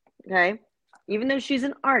artist, okay? Even though she's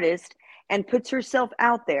an artist and puts herself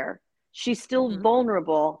out there, she's still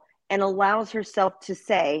vulnerable and allows herself to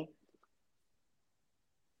say,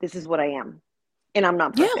 this is what I am. And I'm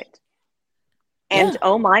not perfect. Yeah. And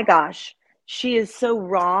oh my gosh, she is so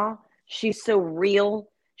raw. She's so real.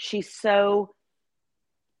 She's so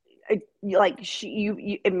like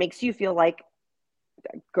it makes you feel like,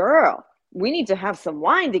 girl, we need to have some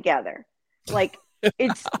wine together. Like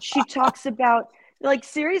she talks about, like,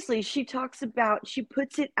 seriously, she puts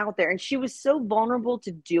it out there, and she was so vulnerable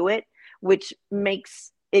to do it, which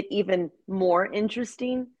makes it even more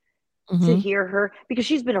interesting to hear her, because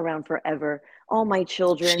she's been around forever. All My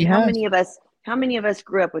Children. How many of us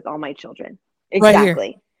grew up with All My Children?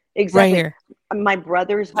 Exactly. Right here. My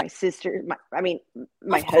brothers, my sisters, my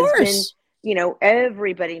husband,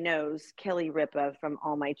 everybody knows Kelly Ripa from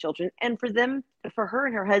All My Children. And for her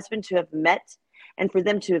and her husband to have met, and for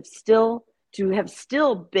them to have still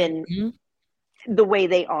been the way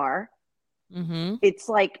they are, it's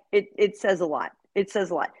like, it says a lot. It says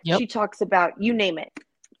a lot. Yep. She talks about, you name it,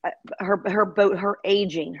 her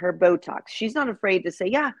aging, her Botox. She's not afraid to say,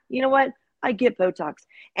 yeah, you know what? I get Botox.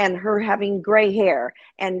 And her having gray hair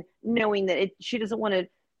and knowing that she doesn't want to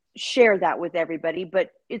share that with everybody,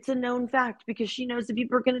 but it's a known fact because she knows that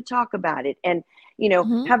people are going to talk about it. And,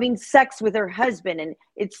 having sex with her husband, and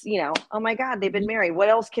it's, oh my God, they've been married. What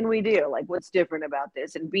else can we do? Like, what's different about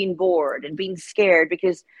this? And being bored and being scared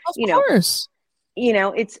because, of course,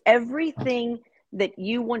 it's everything that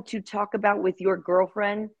you want to talk about with your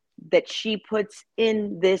girlfriend that she puts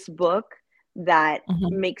in this book that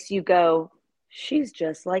makes you go, she's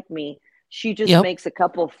just like me. She just makes a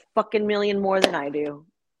couple fucking million more than I do.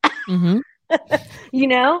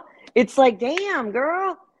 It's like, damn,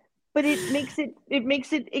 girl. But it makes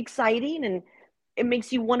it exciting, and it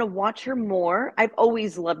makes you want to watch her more. I've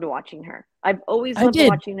always loved watching her.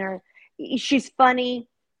 Watching her. She's funny.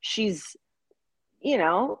 She's,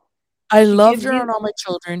 I loved her on All My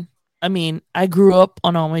Children. I mean, I grew up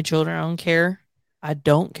on All My Children. I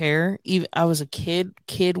don't care. Even I was a kid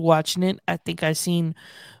watching it. I think I've seen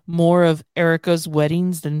more of Erica's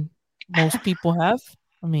weddings than most people have.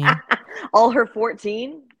 I mean, all her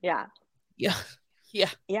 14. Yeah.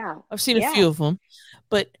 I've seen a few of them,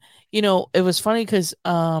 but it was funny because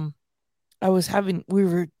we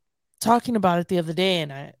were talking about it the other day,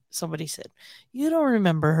 and somebody said, you don't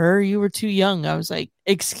remember her, you were too young. I was like,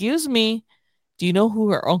 excuse me, do you know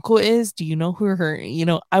who her uncle is? Do you know who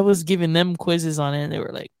I was giving them quizzes on it, and they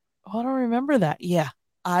were like, oh, I don't remember that. Yeah,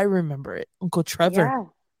 I remember it. Uncle Trevor.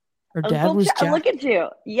 Her dad was Jack. Look at you.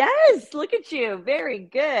 Yes, look at you. Very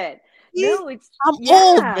good. I'm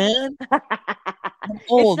old, man. I'm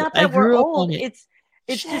old. It's not that we're old.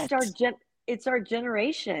 it's just our Shit. it's our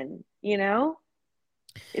generation, you know?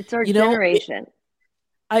 It's our You know, generation.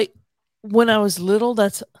 I when I was little,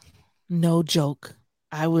 that's no joke.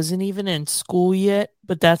 I wasn't even in school yet,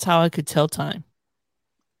 but that's how I could tell time.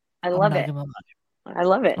 I I'm love not it. gonna lie. I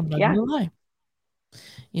love it. I'm not Yeah. gonna lie.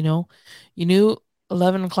 You know, you knew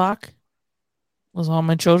 11 o'clock was All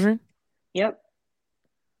My Children Yep.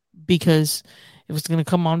 because it was gonna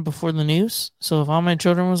come on before the news. So if All My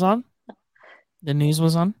Children was on, the news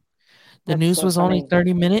was on. The That's news so was only funny.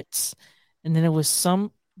 30 minutes, and then it was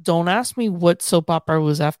don't ask me what soap opera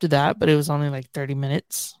was after that, but it was only like 30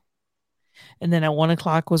 minutes. And then at 1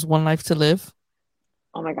 o'clock was One Life to Live.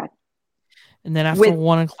 Oh my God. And then after With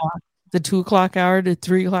 1 o'clock, the 2 o'clock hour to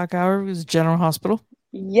 3 o'clock hour was General Hospital.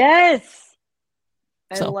 yes.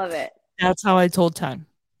 I So love it. that's how I told time.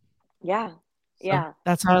 Yeah. So Yeah.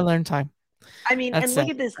 that's how I learned time. I mean, and That's look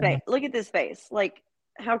it. at this face. Look at this face. Like,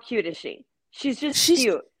 how cute is she? She's just She's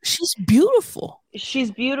cute. she's beautiful.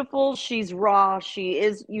 She's beautiful. She's raw. She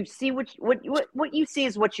is. You see what you see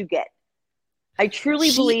is what you get. I truly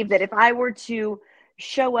She believe that if I were to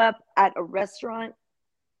show up at a restaurant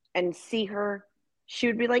and see her, she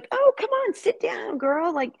would be like, "Oh, come on, sit down,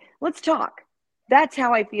 girl. Like, let's talk." That's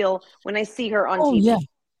how I feel when I see her on oh yeah. TV.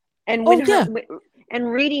 And when Oh her yeah.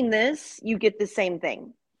 and reading this, you get the same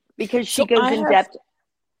thing because she So goes I in have depth.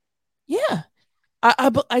 yeah.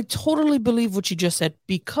 I totally believe what you just said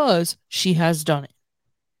because she has done it.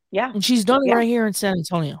 Yeah, And she's done it yeah. right here in San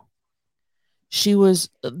Antonio. She was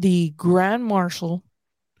the grand marshal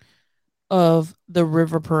of the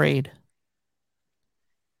River Parade.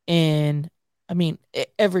 And I mean,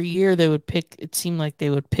 every year they would pick, it seemed like they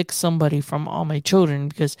would pick somebody from All My Children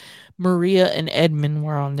because Maria and Edmund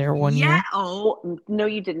were on there one Yeah. year. Oh, no,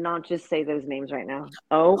 you did not just say those names right now.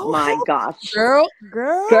 Oh Oh, my hell, gosh. girl,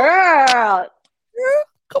 Girl. girl,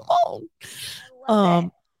 come on. I love it.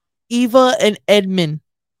 Um, Eva and Edmund,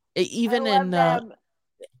 I even love in, them.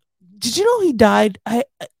 did you know he died?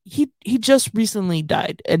 He just recently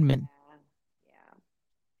died, Edmund.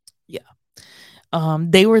 Yeah. Yeah.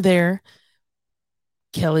 They were there.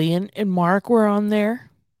 Kelly and Mark were on there.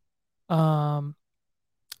 Um,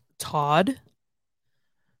 Todd,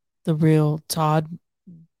 the real Todd,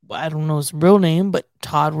 I don't know his real name, but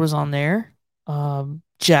Todd was on there.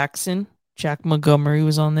 Jackson, Jack Montgomery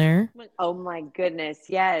was on there. Yeah. Oh my goodness.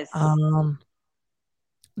 Yes. Um,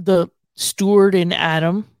 the Stewart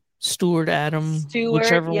Adam, Stewart.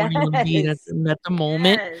 whichever one you want to be at Yes. the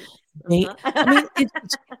moment. Yes. I mean, Uh-huh.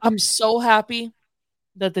 I'm so happy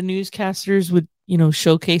that the newscasters would,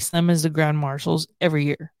 showcase them as the grand marshals every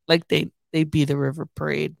year. Like they'd be the River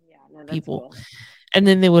Parade Yeah, no, that's people, cool. and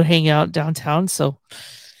then they would hang out downtown. So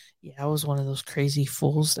yeah, I was one of those crazy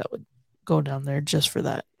fools that would go down there just for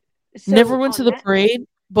that. Never So went to on the that parade,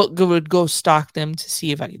 but would go stalk them to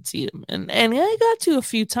see if I could see them, and I got to a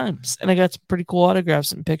few times, and I got some pretty cool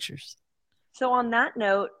autographs and pictures. so on that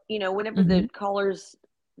note, whenever Hmm. the callers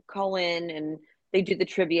call in and they do the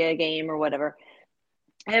trivia game or whatever,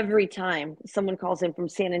 every time someone calls in from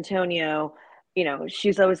San Antonio,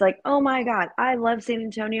 she's always like, "Oh my God, I love San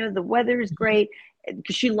Antonio. The weather is Hmm. great."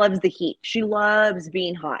 Because she loves the heat. She loves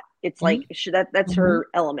being hot. It's Hmm. like that's Hmm. her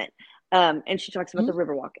element. And she talks about the Hmm.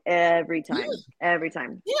 Riverwalk every Yeah, time. Every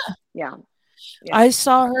time. yeah. Yeah. Yeah. I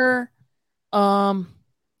saw her um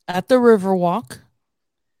at the Riverwalk.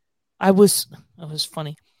 I was it was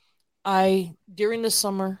funny. I during the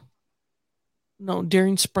summer, no,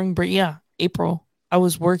 during spring break, yeah, April. I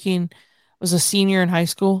was working. I was a senior in high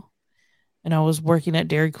school, and I was working at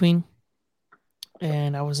Dairy Queen,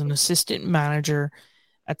 and I was an assistant manager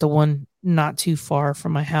at the one not too far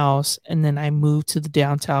from my house, and then I moved to the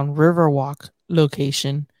downtown Riverwalk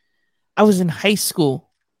location. I was in high school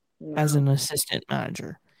as Wow. an assistant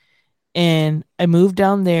manager, and I moved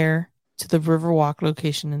down there to the Riverwalk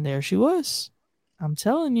location, and there she was. I'm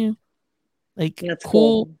telling you, like That's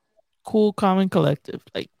cool, cool. cool, common collective,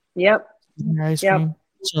 like Yep. ice Yep. cream,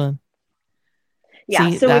 chilling. Yeah.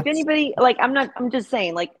 See, So if that's anybody like I'm just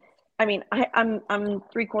saying, like, I mean, I'm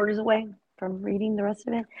 3/4 away from reading the rest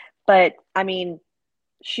of it. But I mean,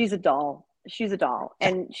 she's a doll. She's a doll. yeah.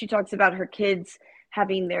 And she talks about her kids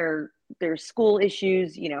having their school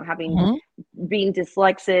issues, having Mhm. being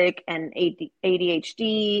dyslexic and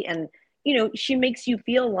ADHD, and she makes you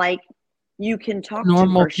feel like you can talk to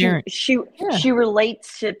Normal her. parent. Yeah, She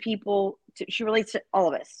relates to people. She relates to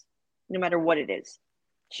all of us, no matter what it is.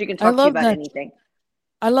 She can I talk to you love about that. anything.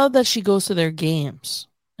 I love that she goes to their games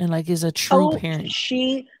and like is a true Oh, parent.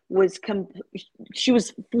 she was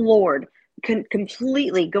floored,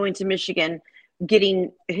 completely going to Michigan,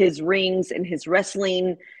 getting his rings and his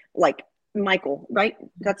wrestling, like Michael, right?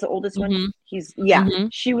 That's the oldest one. Mm-hmm. He's, yeah. Mm-hmm.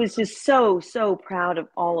 She was just so proud of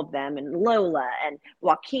all of them, and Lola and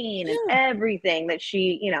Joaquin and Yeah. everything that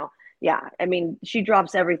she, yeah. I mean, she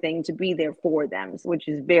drops everything to be there for them, which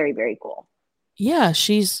is very cool. Yeah,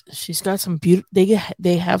 she's got some beautiful.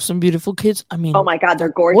 They have some beautiful kids. I Oh mean, my God, they're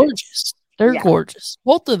they're gorgeous. gorgeous. They're Yeah, gorgeous,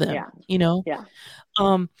 both of them. yeah, You know, yeah.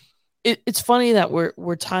 um, it's funny that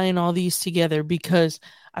we're tying all these together because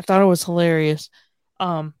I thought it was hilarious.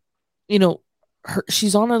 Um, you know,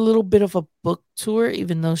 she's on a little bit of a book tour,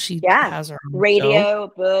 even though she Yeah. has her own show. Radio,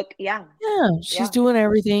 book. Yeah. Yeah, she's Yeah. doing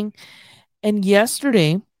everything. And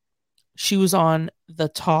yesterday, she was on The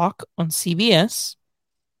Talk on CBS,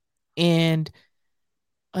 and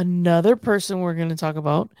another person we're going to talk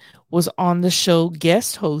about was on the show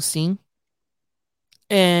guest hosting,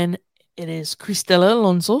 and it is Cristela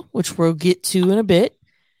Alonso, which we'll get to in a bit.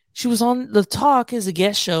 She was on The Talk as a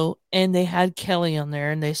guest show, and they had Kelly on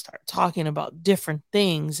there, and they start talking about different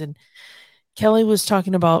things. And Kelly was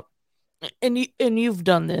talking about, and you've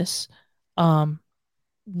done this. Um,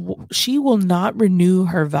 she will not renew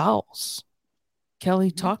her vows. Kelly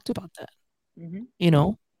Mm-hmm. talked about that. Mm-hmm. You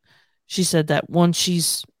know, she said that once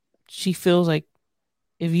she feels like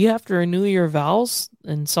if you have to renew your vows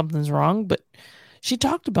and something's wrong, but she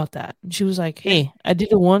talked about that. And she was like, Yeah. hey, I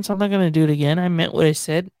did it once. I'm not going to do it again. I meant what I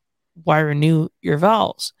said. Why renew your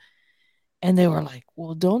vows? And they were like,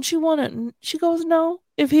 well, don't you want to? And she goes, no,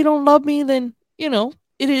 if he don't love me, then,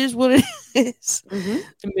 it is what it is. Mm-hmm.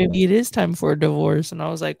 And maybe it is time for a divorce. And I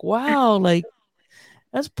was like, wow, like,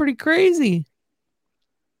 that's pretty crazy.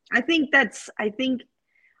 I think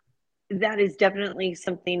that is definitely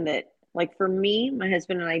something that, like, for me, my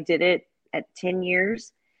husband and I did it at 10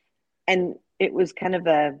 years, and it was kind of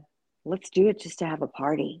a, let's do it just to have a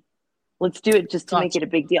party. Let's do it just to make Gotcha. it a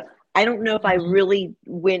big deal. I don't know if I Mhm. really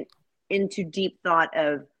went into deep thought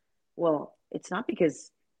of, well, it's not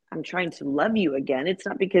because I'm trying to love you again. It's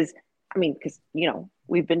not because, I mean, because,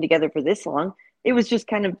 we've been together for this long. It was just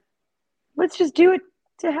kind of, let's just do it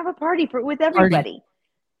to have a party with Party. everybody.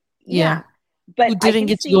 Yeah. Yeah. But Who I didn't can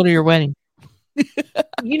get to go see, to your wedding,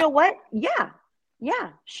 you know what? Yeah.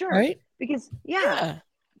 Yeah, sure. right? Because, yeah. Yeah.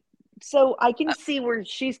 So I can see where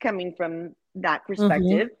she's coming from, that Uh-huh.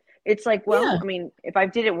 perspective. It's like, well, Yeah. I mean, if I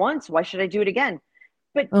did it once, why should I do it again?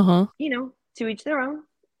 But, Uh-huh. to each their own,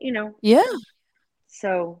 you know. Yeah.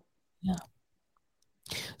 So, Yeah.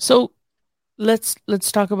 So let's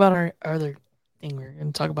talk about our other thing we're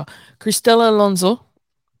going to talk about. Cristela Alonso,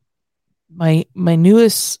 my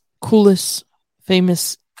newest, coolest,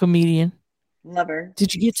 famous comedian. love her.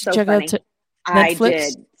 Did you get to So check out funny. I Netflix?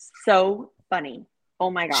 did. So funny. Oh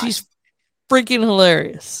my God. She's freaking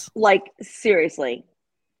hilarious. Like, seriously.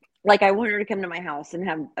 Like, I want her to come to my house and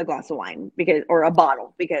have a glass of wine, or a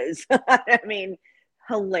bottle, because I mean,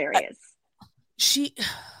 I, hilarious. she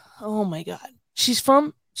oh my god. She's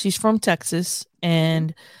from Texas, Mm-hmm.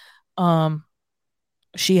 and um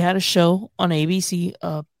she had a show on ABC,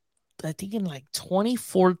 I think in like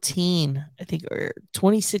 2014, I think, or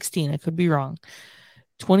 2016, I could be wrong.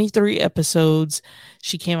 23 episodes.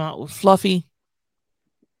 She came out with Fluffy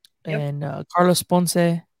Yep. and Carlos Ponce,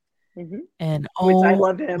 Mm-hmm. and Which I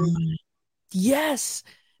love him. yes,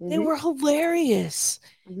 they Mm-hmm. were hilarious.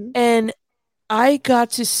 Mm-hmm. And I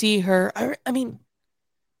got to see her. I mean,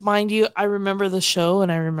 mind you, I remember the show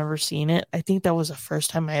and I remember seeing it. I think that was the first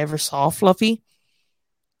time I ever saw Fluffy.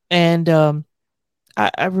 And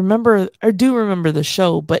I do remember the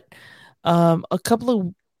show, but a couple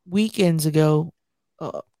of weekends ago,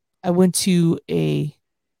 uh, I went to a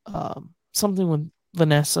something with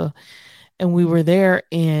Vanessa, and we were there,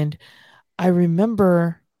 and I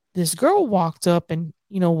remember this girl walked up, and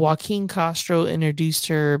Joaquin Castro introduced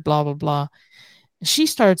her, blah blah blah. And she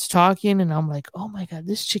starts talking, and I'm like, oh my god,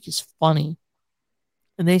 this chick is funny.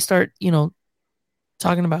 And they start,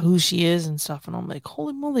 talking about who she is and stuff, and I'm like,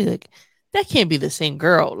 holy moly, like that can't be the same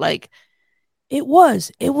girl. Like it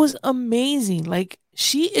was amazing. Like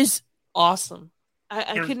she is awesome.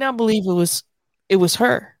 I Yeah. could not believe it was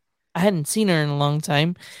her. I hadn't seen her in a long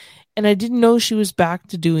time, and I didn't know she was back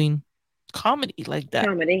to doing comedy like that.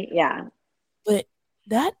 Comedy. Yeah. But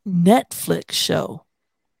that Netflix show,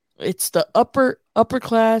 it's the upper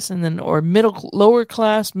class, and then or lower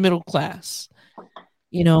class, middle class.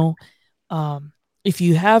 You know, um, if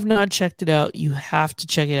you have not checked it out, you have to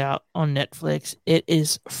check it out on Netflix. It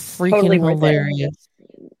is freaking Totally worth it. hilarious.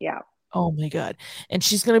 Yeah. Oh my god. And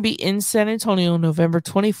she's going to be in San Antonio November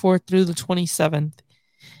 24th through the 27th.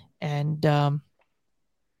 And I'm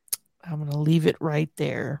going to leave it right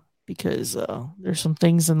there because there's some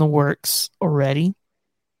things in the works already.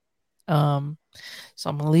 So I'm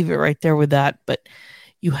going to leave it right there with that. But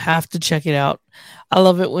You have to check it out. I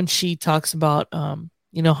love it when she talks about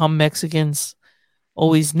how Mexicans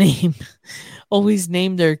always name always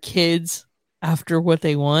name their kids after what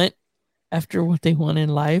they want, after what they want in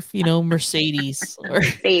life, Mercedes or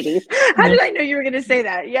Mercedes. How did I know you were going to say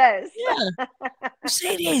that? Yes. Yeah.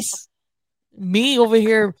 Mercedes. Me over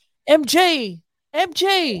here, MJ. I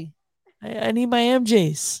need my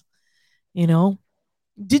MJs.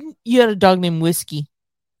 Didn't you had a dog named Whiskey?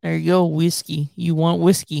 There you go, Whiskey. You want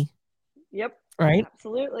whiskey. Yep. Right?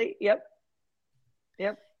 Absolutely. Yep.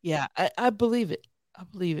 Yeah, I believe it. I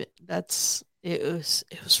believe it. It was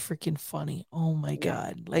freaking funny. Oh my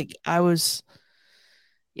God. Like that was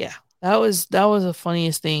the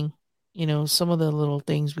funniest thing. Some of the little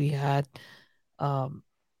things we had, to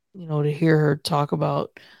hear her talk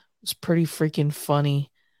about was pretty freaking funny.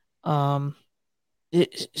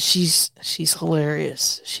 She's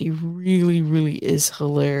hilarious. She really, really is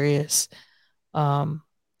hilarious. I'm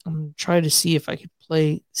trying to see if I could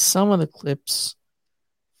play some of the clips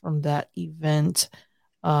from that event.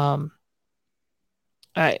 I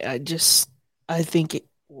think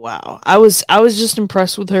wow. I was just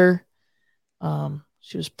impressed with her.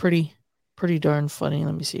 She was pretty darn funny.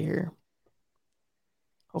 Let me see here.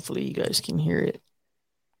 Hopefully you guys can hear it.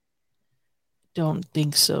 Don't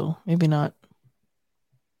think so. Maybe not.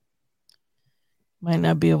 Might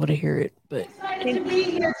not be able to hear it, but I'm excited to be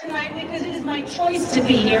here tonight because it is my choice to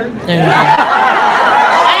be here. There you go.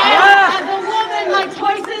 As a woman, my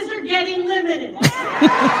choices are getting limited.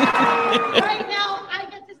 Right now, I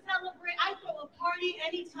get to celebrate. I throw a party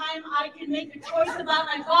anytime I can make a choice about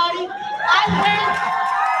my body.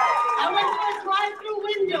 I went to a drive-through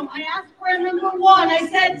window. I asked for a number 1. I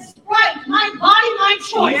said, Sprite, my body, my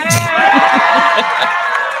choice. Yeah.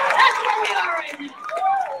 That's where we are right now.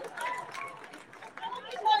 Let me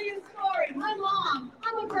tell you a story. My mom,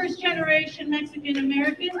 I'm a first-generation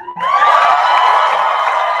Mexican-American. Mis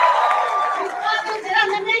padres eran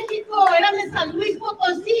de México, eran de San Luis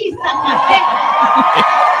Potosí, Zacatecas.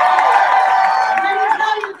 Let me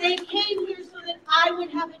tell you, they came here so that I would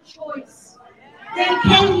have a choice. They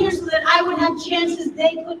came here so that I would have chances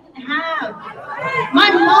they couldn't have.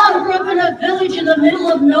 My mom grew up in a village in the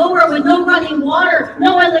middle of nowhere with no running water,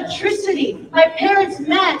 no electricity. My parents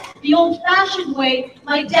met the old-fashioned way.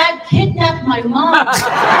 My dad kidnapped my mom.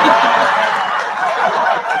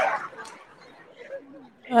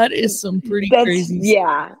 That is some pretty crazy.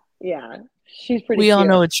 Yeah. She's pretty. We all cute.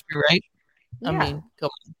 know it's true, right? Yeah. I mean, come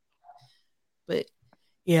on. But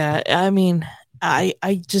yeah, I mean, I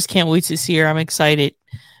just can't wait to see her. I'm excited.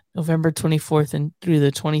 November 24th and through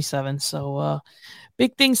the 27th. So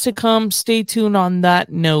big things to come. Stay tuned on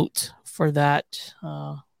that note for that.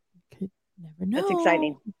 Could never know. That's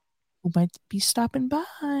exciting. We might be stopping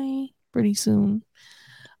by pretty soon.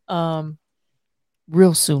 Real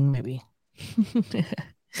soon, maybe.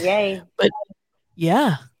 Yay. But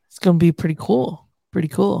yeah, it's gonna be pretty cool. Pretty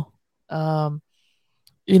cool.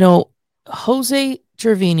 Jose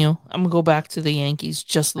Trevino, I'm gonna go back to the Yankees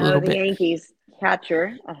just a little bit. The Yankees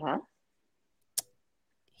catcher.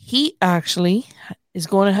 He actually is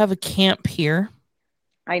going to have a camp here.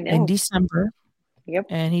 I know. In December. Yep.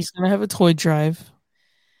 And he's going to have a toy drive.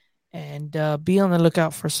 And be on the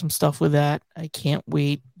lookout for some stuff with that. I can't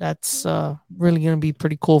wait. That's really going to be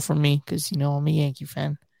pretty cool for me because, I'm a Yankee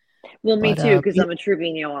fan. Well, me too, because I'm a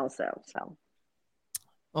Trevino also. So.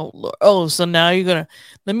 Oh, Lord. Oh, so now you're going to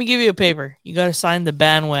 – let me give you a paper. You got to sign the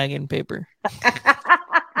bandwagon paper.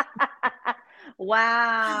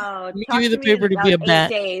 Wow. Let me give you the paper to be a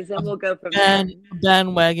days, and we'll go from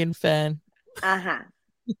bandwagon fan.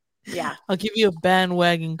 Yeah. I'll give you a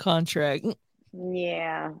bandwagon contract.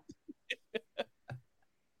 Yeah.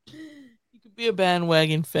 You could be a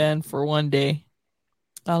bandwagon fan for one day.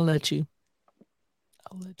 I'll let you.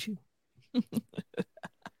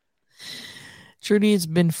 Trudy, it's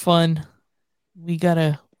been fun. We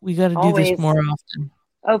gotta do this more often.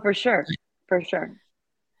 Oh, for sure.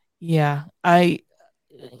 Yeah, we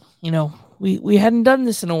hadn't done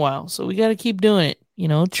this in a while, so we gotta keep doing it.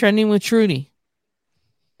 Trending with Trudy.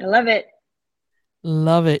 I love it.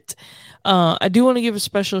 I do want to give a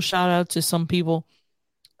special shout out to some people.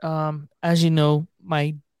 As you know,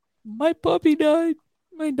 my puppy died,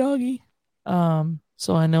 my doggy.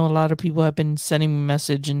 So I know a lot of people have been sending me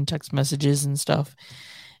message and text messages and stuff.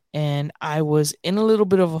 And I was in a little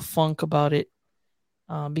bit of a funk about it.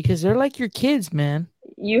 Because they're like your kids, man.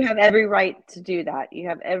 You have every right to do that. You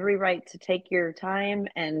have every right to take your time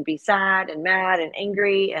and be sad and mad and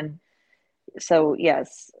angry. And so,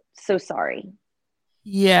 yes, so sorry.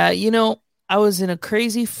 Yeah, I was in a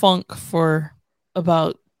crazy funk for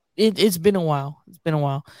about It's been a while. It's been a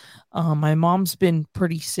while. My mom's been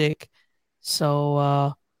pretty sick, so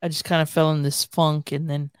I just kind of fell in this funk, and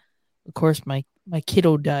then of course my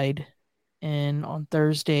kiddo died, and on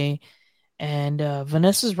Thursday, and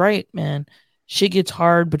Vanessa's right, man. Shit gets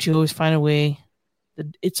hard, but you always find a way.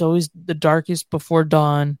 It's always the darkest before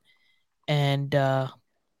dawn, and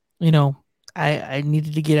you know, I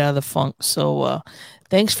needed to get out of the funk. So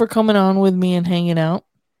thanks for coming on with me and hanging out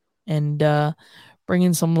and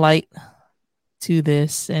bringing some light to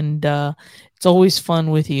this. And it's always fun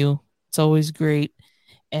with you. It's always great.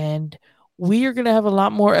 And we are going to have a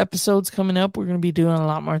lot more episodes coming up. We're going to be doing a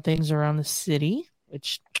lot more things around the city,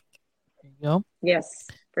 which, there you go. Yes,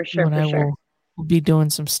 for sure. You and For I sure. will be doing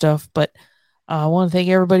some stuff. But I want to thank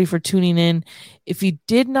everybody for tuning in. If you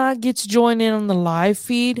did not get to join in on the live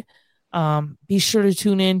feed, be sure to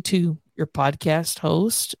tune in to your podcast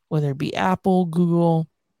host, whether it be Apple, Google,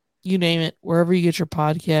 you name it, wherever you get your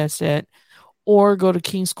podcast at, or go to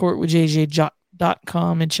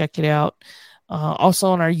kingscourtwithjj.com and check it out.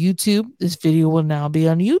 Also on our YouTube, this video will now be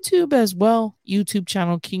on YouTube as well. YouTube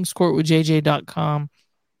channel, kingscourtwithjj.com.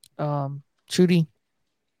 Trudy,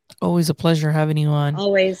 always a pleasure having you on.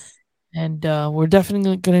 Always. And we're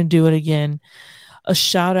definitely going to do it again. A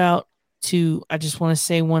shout out to, I just want to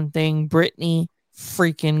say one thing, Brittany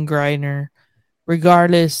freaking Griner.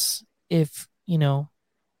 Regardless if,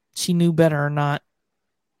 she knew better or not,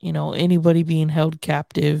 anybody being held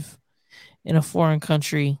captive in a foreign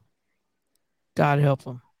country, God help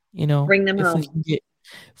them. Bring them home.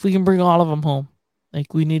 If we can bring all of them home,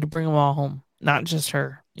 like we need to bring them all home, not just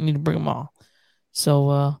her. You need to bring them all.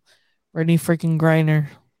 So, Brittany freaking Griner,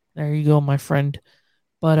 there you go, my friend.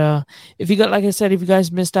 But if you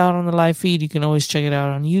guys missed out on the live feed, you can always check it out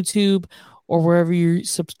on YouTube or wherever you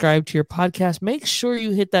subscribe to your podcast. Make sure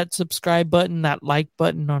you hit that subscribe button, that like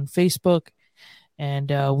button on Facebook.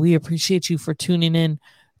 And we appreciate you for tuning in.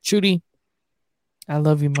 Trudy, I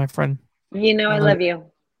love you, my friend. I love you.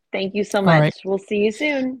 Thank you so much. Right. We'll see you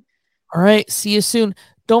soon. All right. See you soon.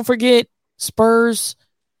 Don't forget Spurs,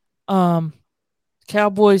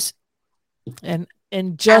 Cowboys, and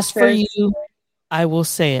just Astros. For you, I will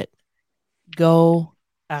say it. Go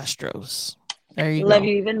Astros. There you go. Love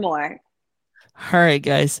you even more. All right,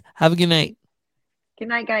 guys. Have a good night. Good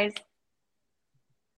night, guys.